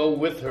gonna go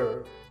with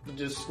her.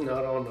 Just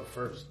not on the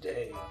first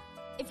day.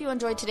 If you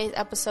enjoyed today's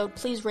episode,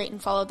 please rate and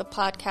follow the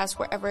podcast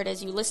wherever it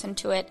is you listen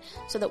to it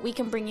so that we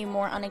can bring you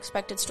more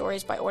unexpected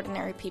stories by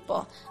ordinary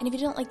people. And if you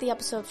didn't like the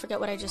episode, forget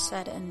what I just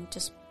said and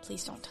just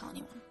please don't tell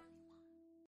anyone.